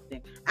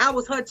something. I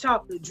was her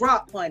chocolate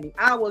drop, honey.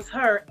 I was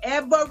her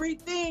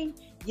everything.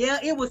 Yeah,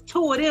 it was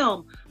two of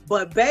them.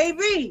 But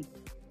baby,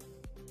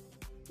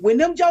 when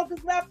them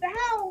jokers left the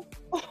house,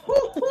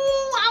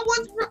 I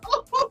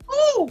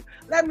was,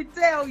 let me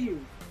tell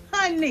you,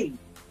 honey.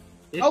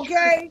 It's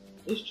okay?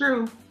 True. It's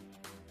true.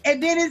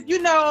 And then it's,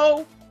 you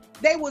know,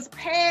 they was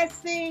past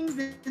things,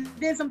 and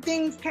then some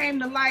things came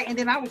to light, and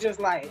then I was just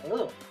like,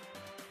 ugh,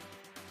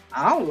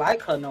 I don't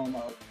like her no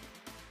more.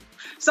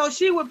 So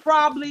she would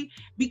probably,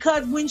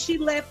 because when she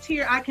left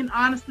here, I can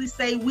honestly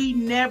say we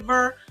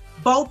never,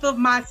 both of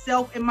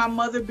myself and my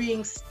mother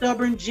being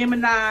stubborn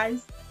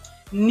Geminis,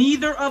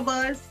 neither of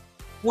us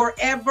were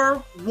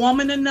ever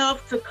woman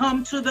enough to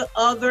come to the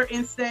other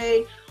and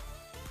say,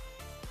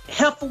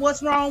 heifer,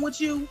 what's wrong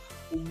with you?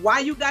 Why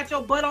you got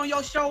your butt on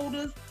your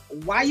shoulders?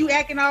 Why you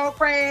acting all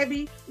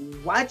crabby?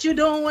 What you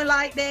doing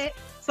like that?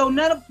 So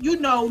none of, you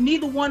know,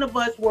 neither one of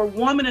us were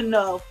woman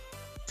enough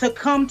to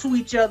come to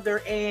each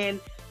other and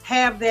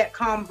have that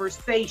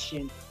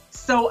conversation.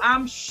 So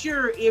I'm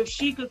sure if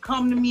she could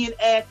come to me and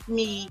ask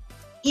me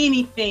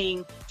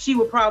anything, she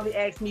would probably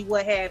ask me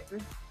what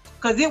happened.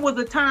 Because it was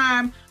a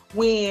time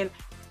when,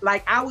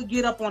 like, I would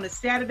get up on a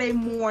Saturday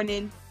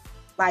morning,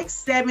 like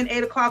 7,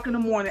 8 o'clock in the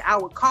morning. I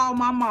would call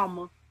my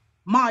mama.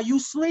 Ma, you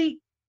sleep?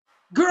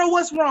 Girl,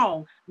 what's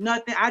wrong?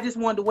 Nothing. I just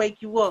wanted to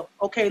wake you up.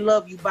 Okay,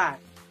 love you, bye.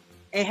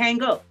 And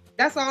hang up.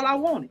 That's all I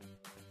wanted.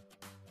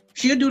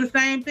 She'll do the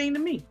same thing to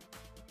me.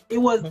 It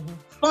was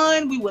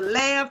fun. We would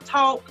laugh,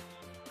 talk.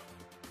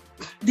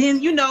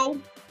 Then, you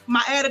know,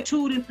 my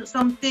attitude and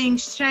some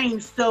things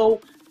changed. So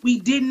we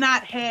did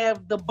not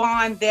have the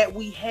bond that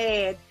we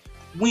had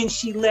when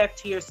she left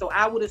here. So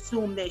I would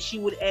assume that she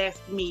would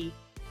ask me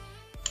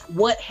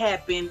what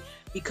happened,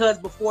 because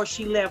before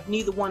she left,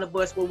 neither one of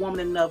us were woman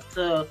enough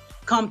to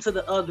come to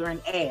the other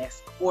and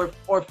ask or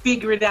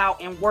figure it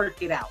out and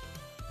work it out.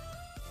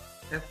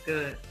 That's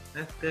good.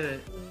 That's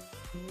good.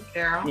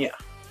 Carol? Yeah.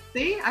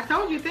 See, I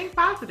told you, think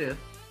positive.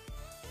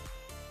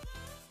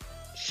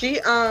 She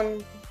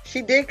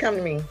did come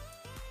to me.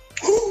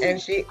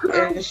 And she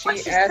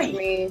asked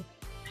me,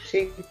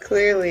 she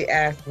clearly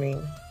asked me.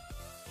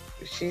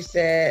 She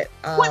said,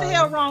 what the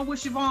hell wrong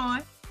with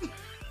Siobhan?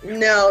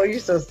 No, you're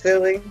so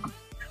silly.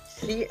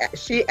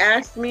 She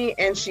asked me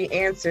and she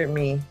answered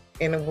me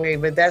in a way,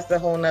 but that's a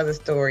whole nother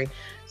story.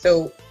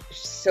 So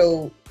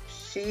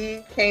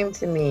she came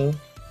to me,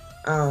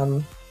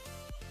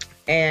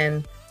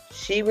 and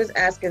she was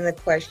asking the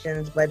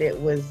questions, but it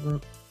was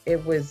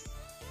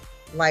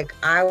like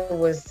I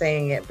was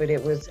saying it, but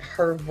it was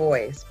her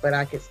voice, but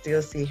I could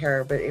still see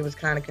her, but it was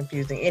kind of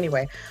confusing.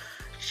 Anyway,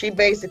 she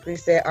basically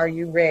said, "Are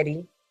you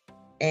ready?"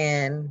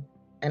 And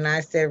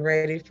I said,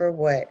 "Ready for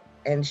what?"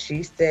 And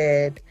she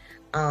said,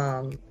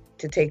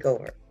 to take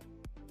over.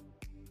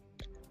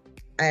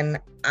 And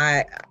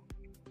I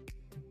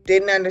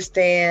didn't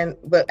understand,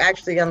 but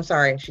actually, I'm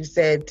sorry. She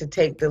said to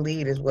take the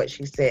lead is what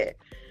she said.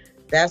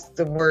 That's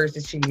the words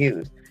that she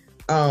used.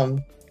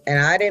 And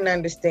I didn't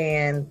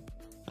understand.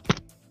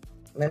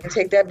 Let me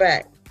take that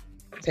back.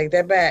 Take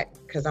that back,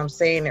 because I'm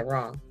saying it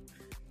wrong.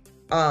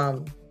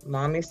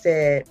 Mommy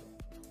said,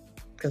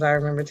 because I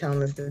remember telling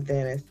this to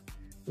Dennis,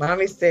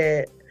 Mommy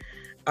said,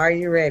 "Are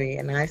you ready?"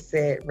 And I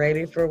said,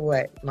 "Ready for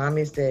what?"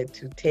 Mommy said,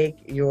 "To take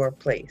your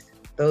place."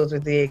 Those were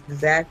the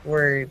exact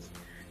words.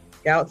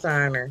 Scouts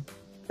honor.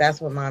 That's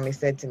what Mommy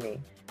said to me.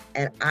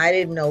 And I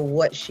didn't know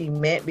what she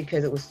meant,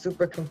 because it was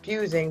super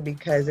confusing,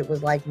 because it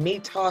was like me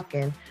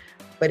talking,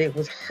 but it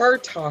was her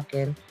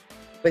talking,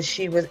 but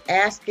she was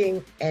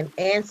asking and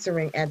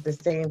answering at the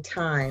same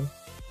time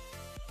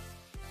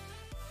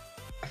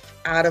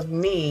out of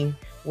me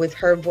with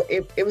her voice.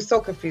 It was so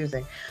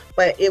confusing,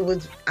 but it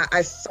was,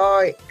 I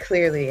saw it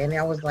clearly, and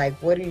I was like,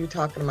 what are you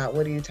talking about?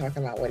 What are you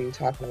talking about? What are you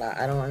talking about?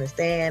 I don't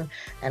understand.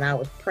 And I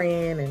was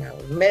praying and I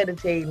was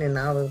meditating, and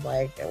I was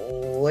like,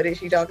 what is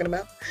she talking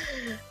about?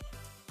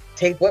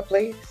 Take what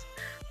place?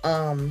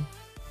 And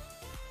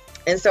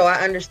so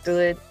I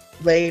understood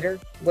later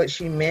what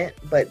she meant,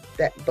 but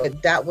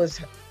that was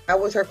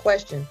her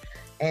question,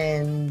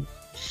 and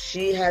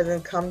she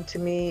hasn't come to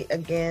me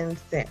again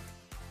since.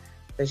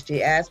 But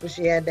she asked what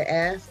she had to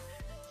ask.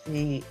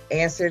 She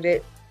answered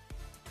it,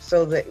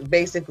 so that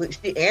basically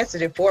she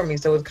answered it for me.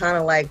 So it's kind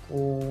of like,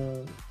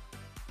 well,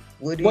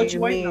 what do you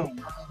mean?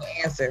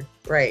 The answer,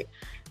 right?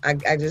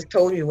 I just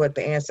told you what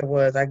the answer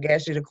was. I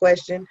asked you the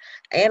question,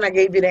 and I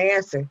gave you the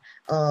answer.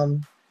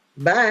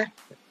 Bye,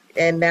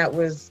 and that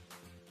was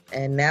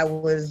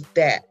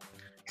that.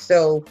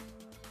 So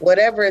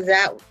whatever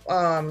that,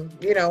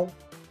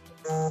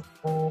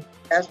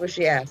 that's what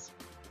she asked.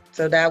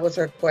 So that was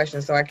her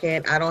question. So I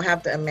don't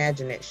have to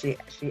imagine it. She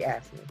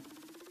asked me.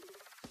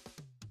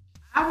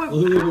 I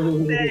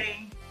would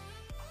say,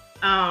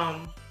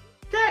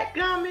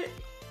 dadgummit,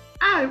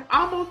 I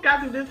almost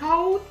got through this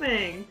whole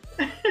thing.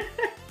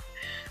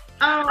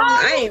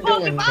 I ain't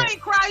doing if that. I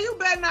ain't cry, you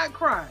better not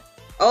cry.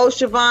 Oh,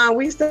 Siobhan,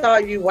 we saw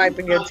you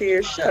wiping your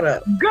tears. Shut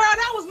up. Girl,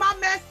 that was my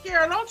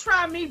mascara. Don't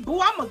try me, boo.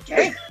 I'm a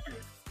gay.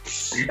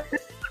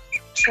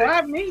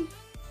 Try me.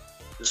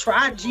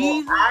 Try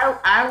Jesus.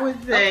 I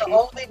would say I'm the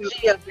only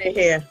G up in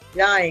here.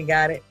 Y'all ain't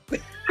got it.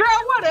 Girl,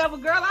 whatever,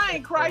 girl. I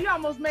ain't cry. You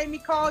almost made me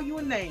call you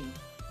a name.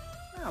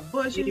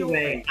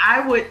 Anyway,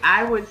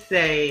 I would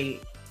say,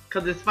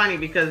 because it's funny,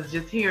 because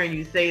just hearing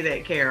you say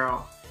that,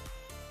 Carol,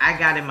 I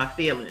got in my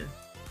feelings.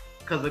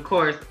 Because, of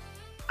course,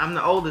 I'm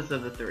the oldest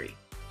of the three.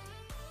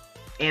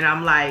 And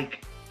I'm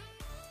like,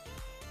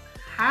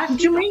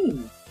 what you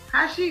mean?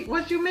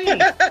 What you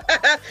mean?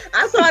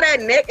 I saw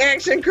that neck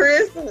action,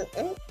 Chris.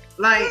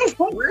 Like,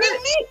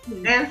 really?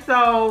 And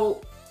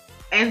so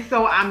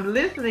I'm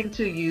listening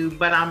to you,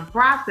 but I'm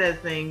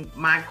processing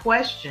my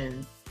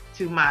questions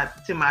to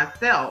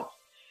myself.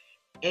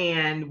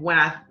 And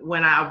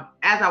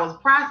as I was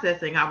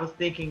processing, I was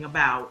thinking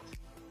about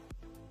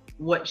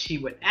what she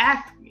would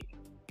ask me.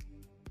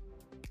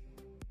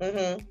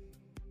 Mm-hmm.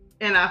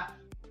 And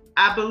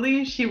I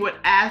believe she would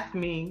ask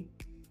me,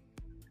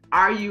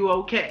 "Are you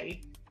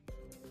okay?"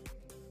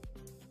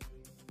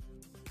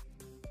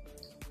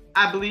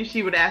 I believe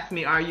she would ask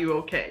me, "Are you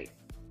okay?"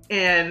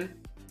 And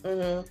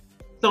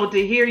so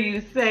to hear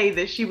you say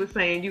that she was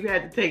saying you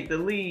had to take the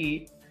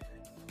lead,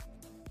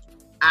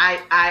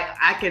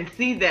 I can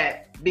see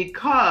that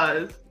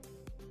because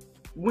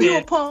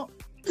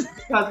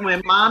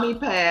when Mommy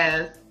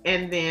passed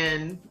and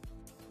then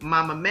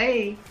Mama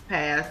May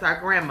passed, our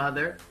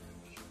grandmother,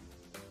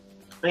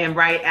 and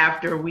right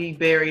after we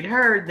buried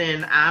her,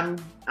 then I'm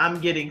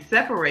getting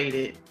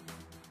separated,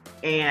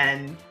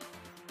 and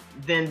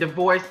then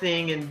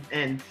divorcing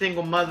and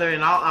single mother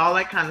and all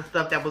that kind of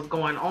stuff that was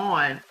going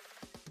on.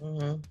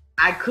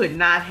 I could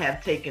not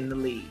have taken the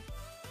lead.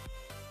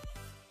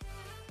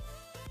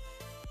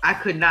 I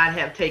could not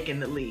have taken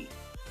the lead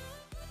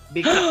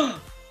because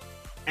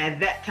at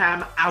that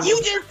time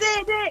You just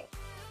said that.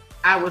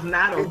 I was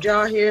not okay. Did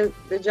y'all hear?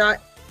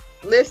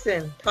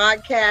 Listen,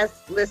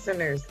 podcast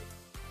listeners?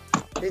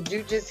 Did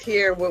you just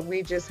hear what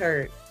we just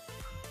heard?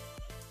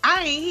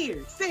 I ain't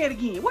hear. Say it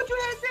again. What you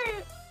had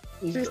said?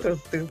 You're so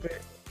stupid.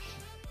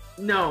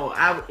 No,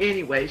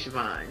 anyway,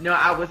 Siobhan. No,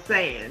 I was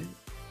saying,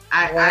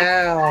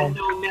 I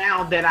know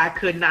now that I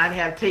could not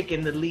have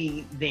taken the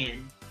lead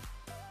then,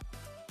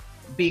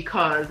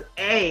 because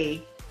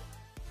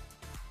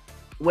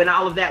when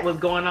all of that was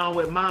going on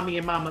with Mommy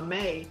and Mama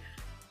May,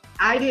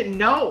 I didn't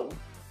know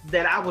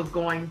that I was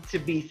going to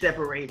be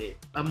separated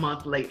a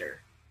month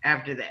later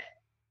after that.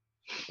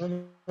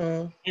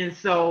 And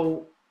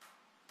so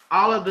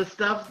all of the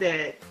stuff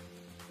that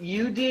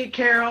you did,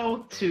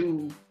 Carol,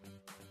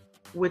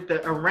 with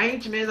the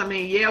arrangements, I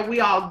mean, yeah,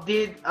 we all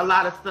did a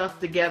lot of stuff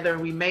together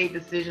and we made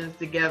decisions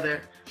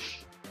together,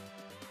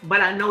 but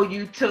I know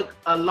you took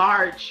a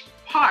large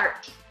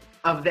part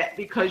of that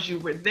because you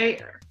were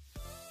there.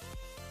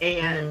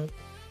 And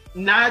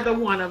neither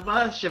one of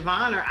us,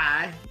 Siobhan or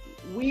I,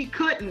 we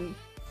couldn't.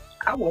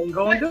 I wasn't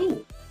going to do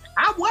it.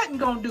 I wasn't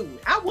going to do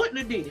it. I wouldn't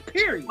have did it,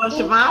 period. Well,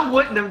 Siobhan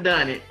wouldn't have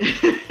done it.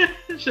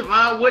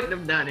 Siobhan wouldn't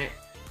have done it.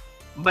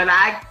 But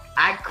I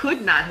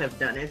could not have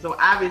done it. So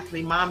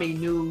obviously Mommy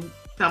knew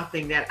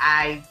something that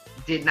I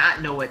did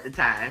not know at the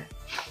time.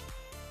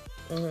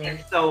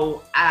 And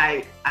so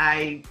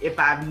if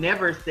I've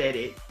never said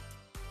it,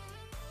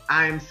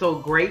 I'm so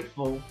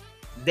grateful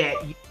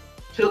that you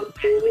took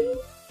that lead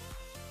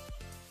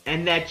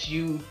and that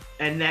you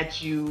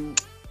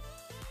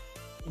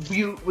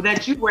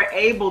were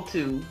able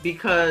to,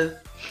 because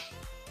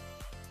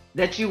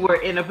that you were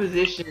in a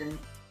position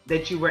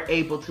that you were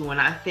able to.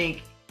 And I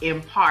think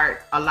in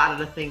part, a lot of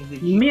the things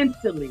that you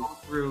mentally go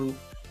through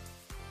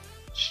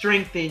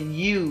strengthen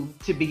you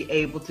to be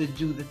able to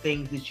do the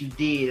things that you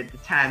did at the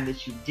time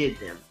that you did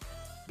them,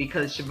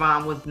 because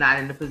Siobhan was not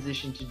in a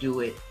position to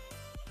do it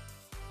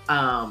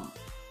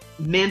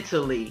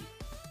mentally.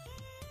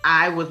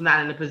 I was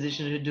not in a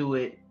position to do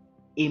it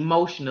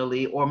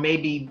emotionally, or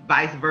maybe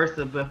vice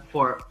versa, but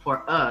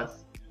for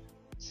us.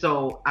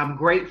 So I'm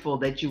grateful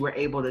that you were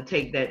able to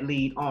take that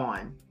lead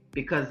on,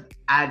 because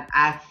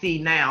I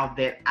see now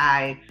that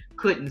I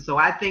couldn't. So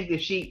I think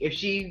if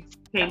she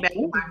came back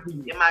in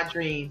my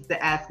dreams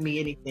to ask me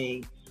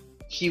anything,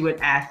 she would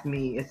ask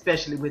me,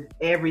 especially with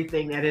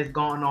everything that has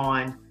gone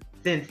on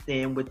since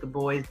then, with the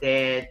boy's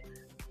dad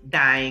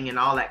dying and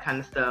all that kind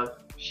of stuff,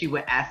 she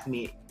would ask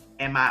me,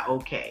 am I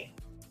okay?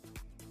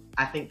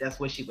 I think that's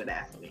what she would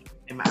ask me.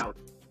 Am I okay?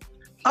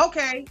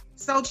 Okay,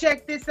 so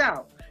check this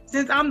out.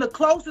 Since I'm the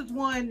closest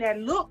one that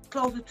looked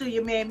closer to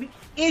you, man,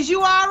 is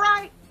you all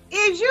right?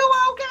 Is you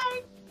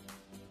okay?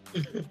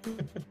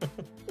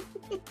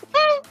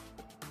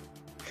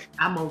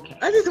 I'm okay.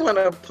 I just want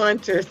to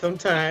punch her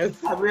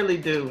sometimes. I really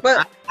do.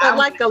 But I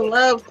like a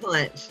love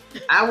punch.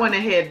 I want to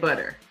headbutt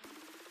her.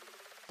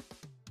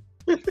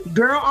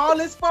 Girl, all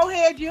this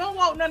forehead, you don't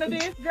want none of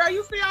this. Girl,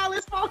 you see all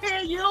this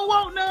forehead, you don't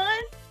want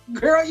none.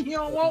 Girl, you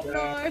don't want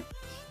none.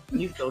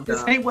 You so dumb.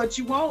 This ain't what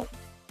you want.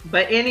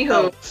 But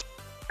anywho,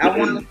 I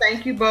want to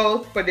thank you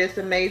both for this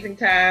amazing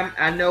time.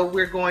 I know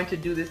we're going to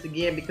do this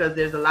again because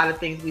there's a lot of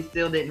things we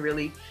still didn't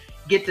really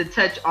get to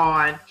touch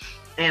on.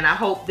 And I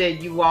hope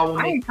that you all will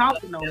I make ain't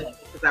talking no more.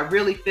 because I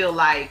really feel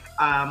like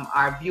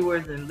our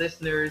viewers and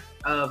listeners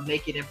of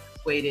Naked and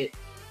Persuaded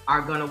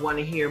are going to want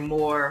to hear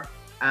more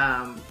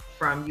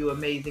from you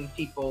amazing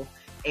people.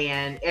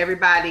 And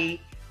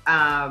everybody,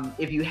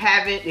 if you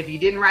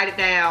didn't write it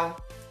down,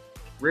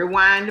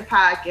 rewind the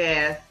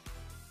podcast,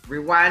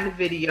 rewind the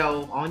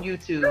video on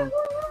YouTube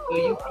so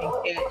you can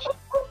catch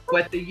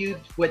what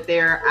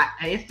their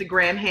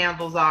Instagram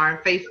handles are and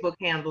Facebook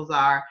handles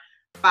are.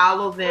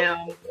 Follow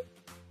them,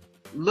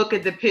 look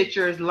at the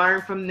pictures, learn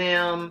from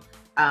them,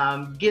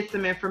 get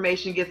some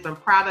information, get some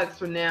products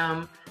from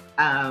them.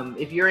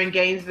 If you're in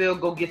Gainesville,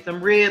 go get some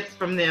ribs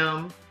from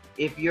them.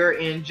 If you're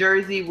in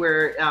Jersey,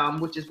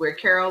 which is where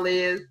Carol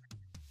is,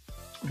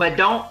 but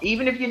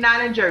even if you're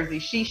not in Jersey,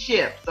 she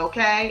ships,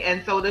 okay?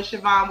 And so does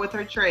Siobhan with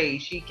her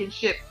trade. She can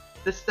ship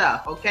the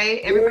stuff,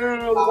 okay?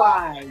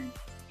 Worldwide.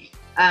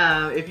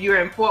 If you're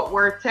in Fort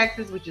Worth,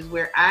 Texas, which is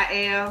where I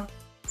am,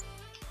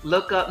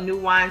 look up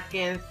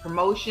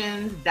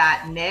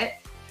newwineskins.promotions.net.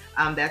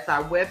 That's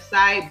our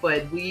website,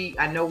 but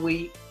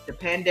the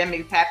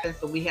pandemic happened,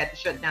 so we had to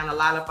shut down a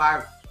lot of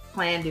our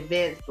planned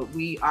events, but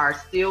we are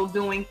still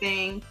doing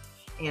things.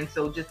 And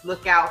so just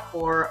look out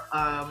for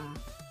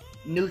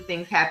new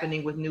things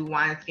happening with New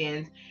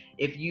Wineskins.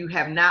 If you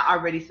have not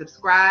already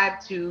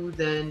subscribed to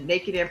the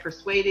Naked and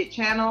Persuaded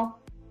channel,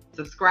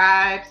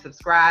 subscribe.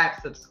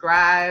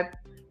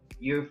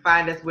 You'll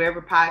find us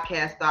wherever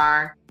podcasts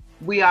are.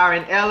 We are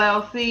an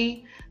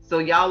LLC, so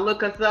y'all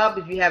look us up.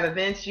 If you have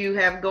events you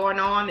have going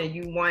on and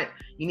you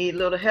need a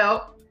little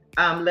help,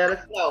 let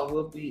us know.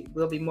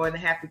 We'll be more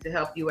than happy to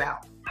help you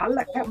out.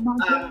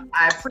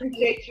 I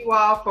appreciate you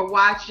all for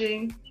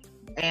watching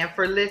and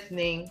for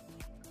listening.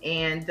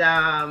 And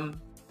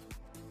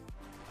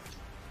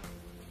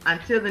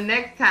until the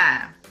next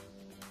time.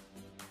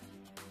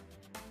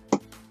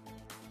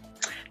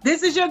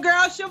 This is your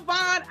girl,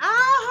 Siobhan.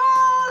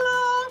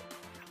 Ahola!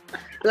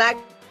 Black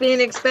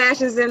Phoenix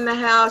Fashions in the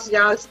house.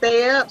 Y'all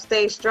stay up,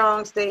 stay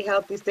strong, stay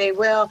healthy, stay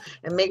well,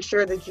 and make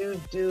sure that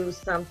you do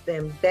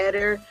something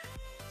better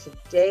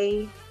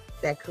today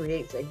that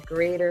creates a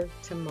greater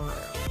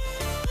tomorrow.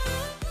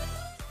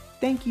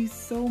 Thank you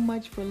so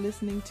much for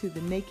listening to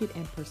the Naked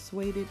and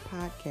Persuaded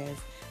podcast.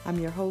 I'm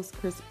your host,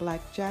 Chris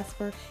Black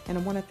Jasper, and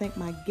I want to thank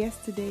my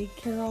guests today,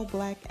 Carol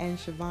Black and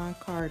Siobhan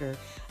Carter.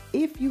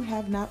 If you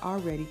have not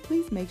already,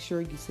 please make sure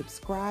you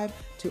subscribe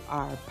to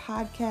our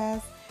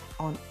podcast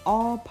on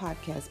all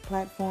podcast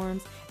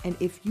platforms. And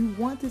if you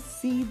want to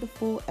see the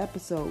full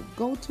episode,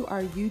 go to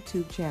our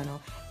YouTube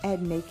channel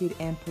at Naked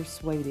and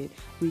Persuaded.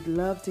 We'd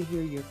love to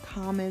hear your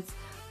comments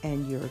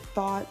and your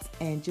thoughts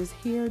and just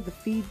hear the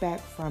feedback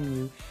from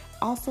you.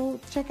 Also,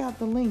 check out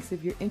the links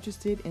if you're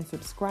interested in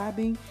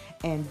subscribing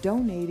and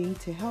donating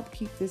to help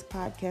keep this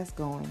podcast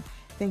going.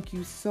 Thank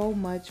you so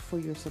much for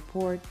your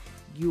support.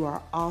 You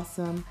are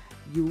awesome,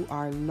 you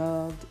are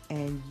loved,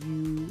 and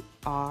you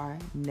are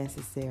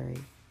necessary.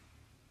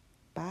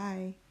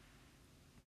 Bye.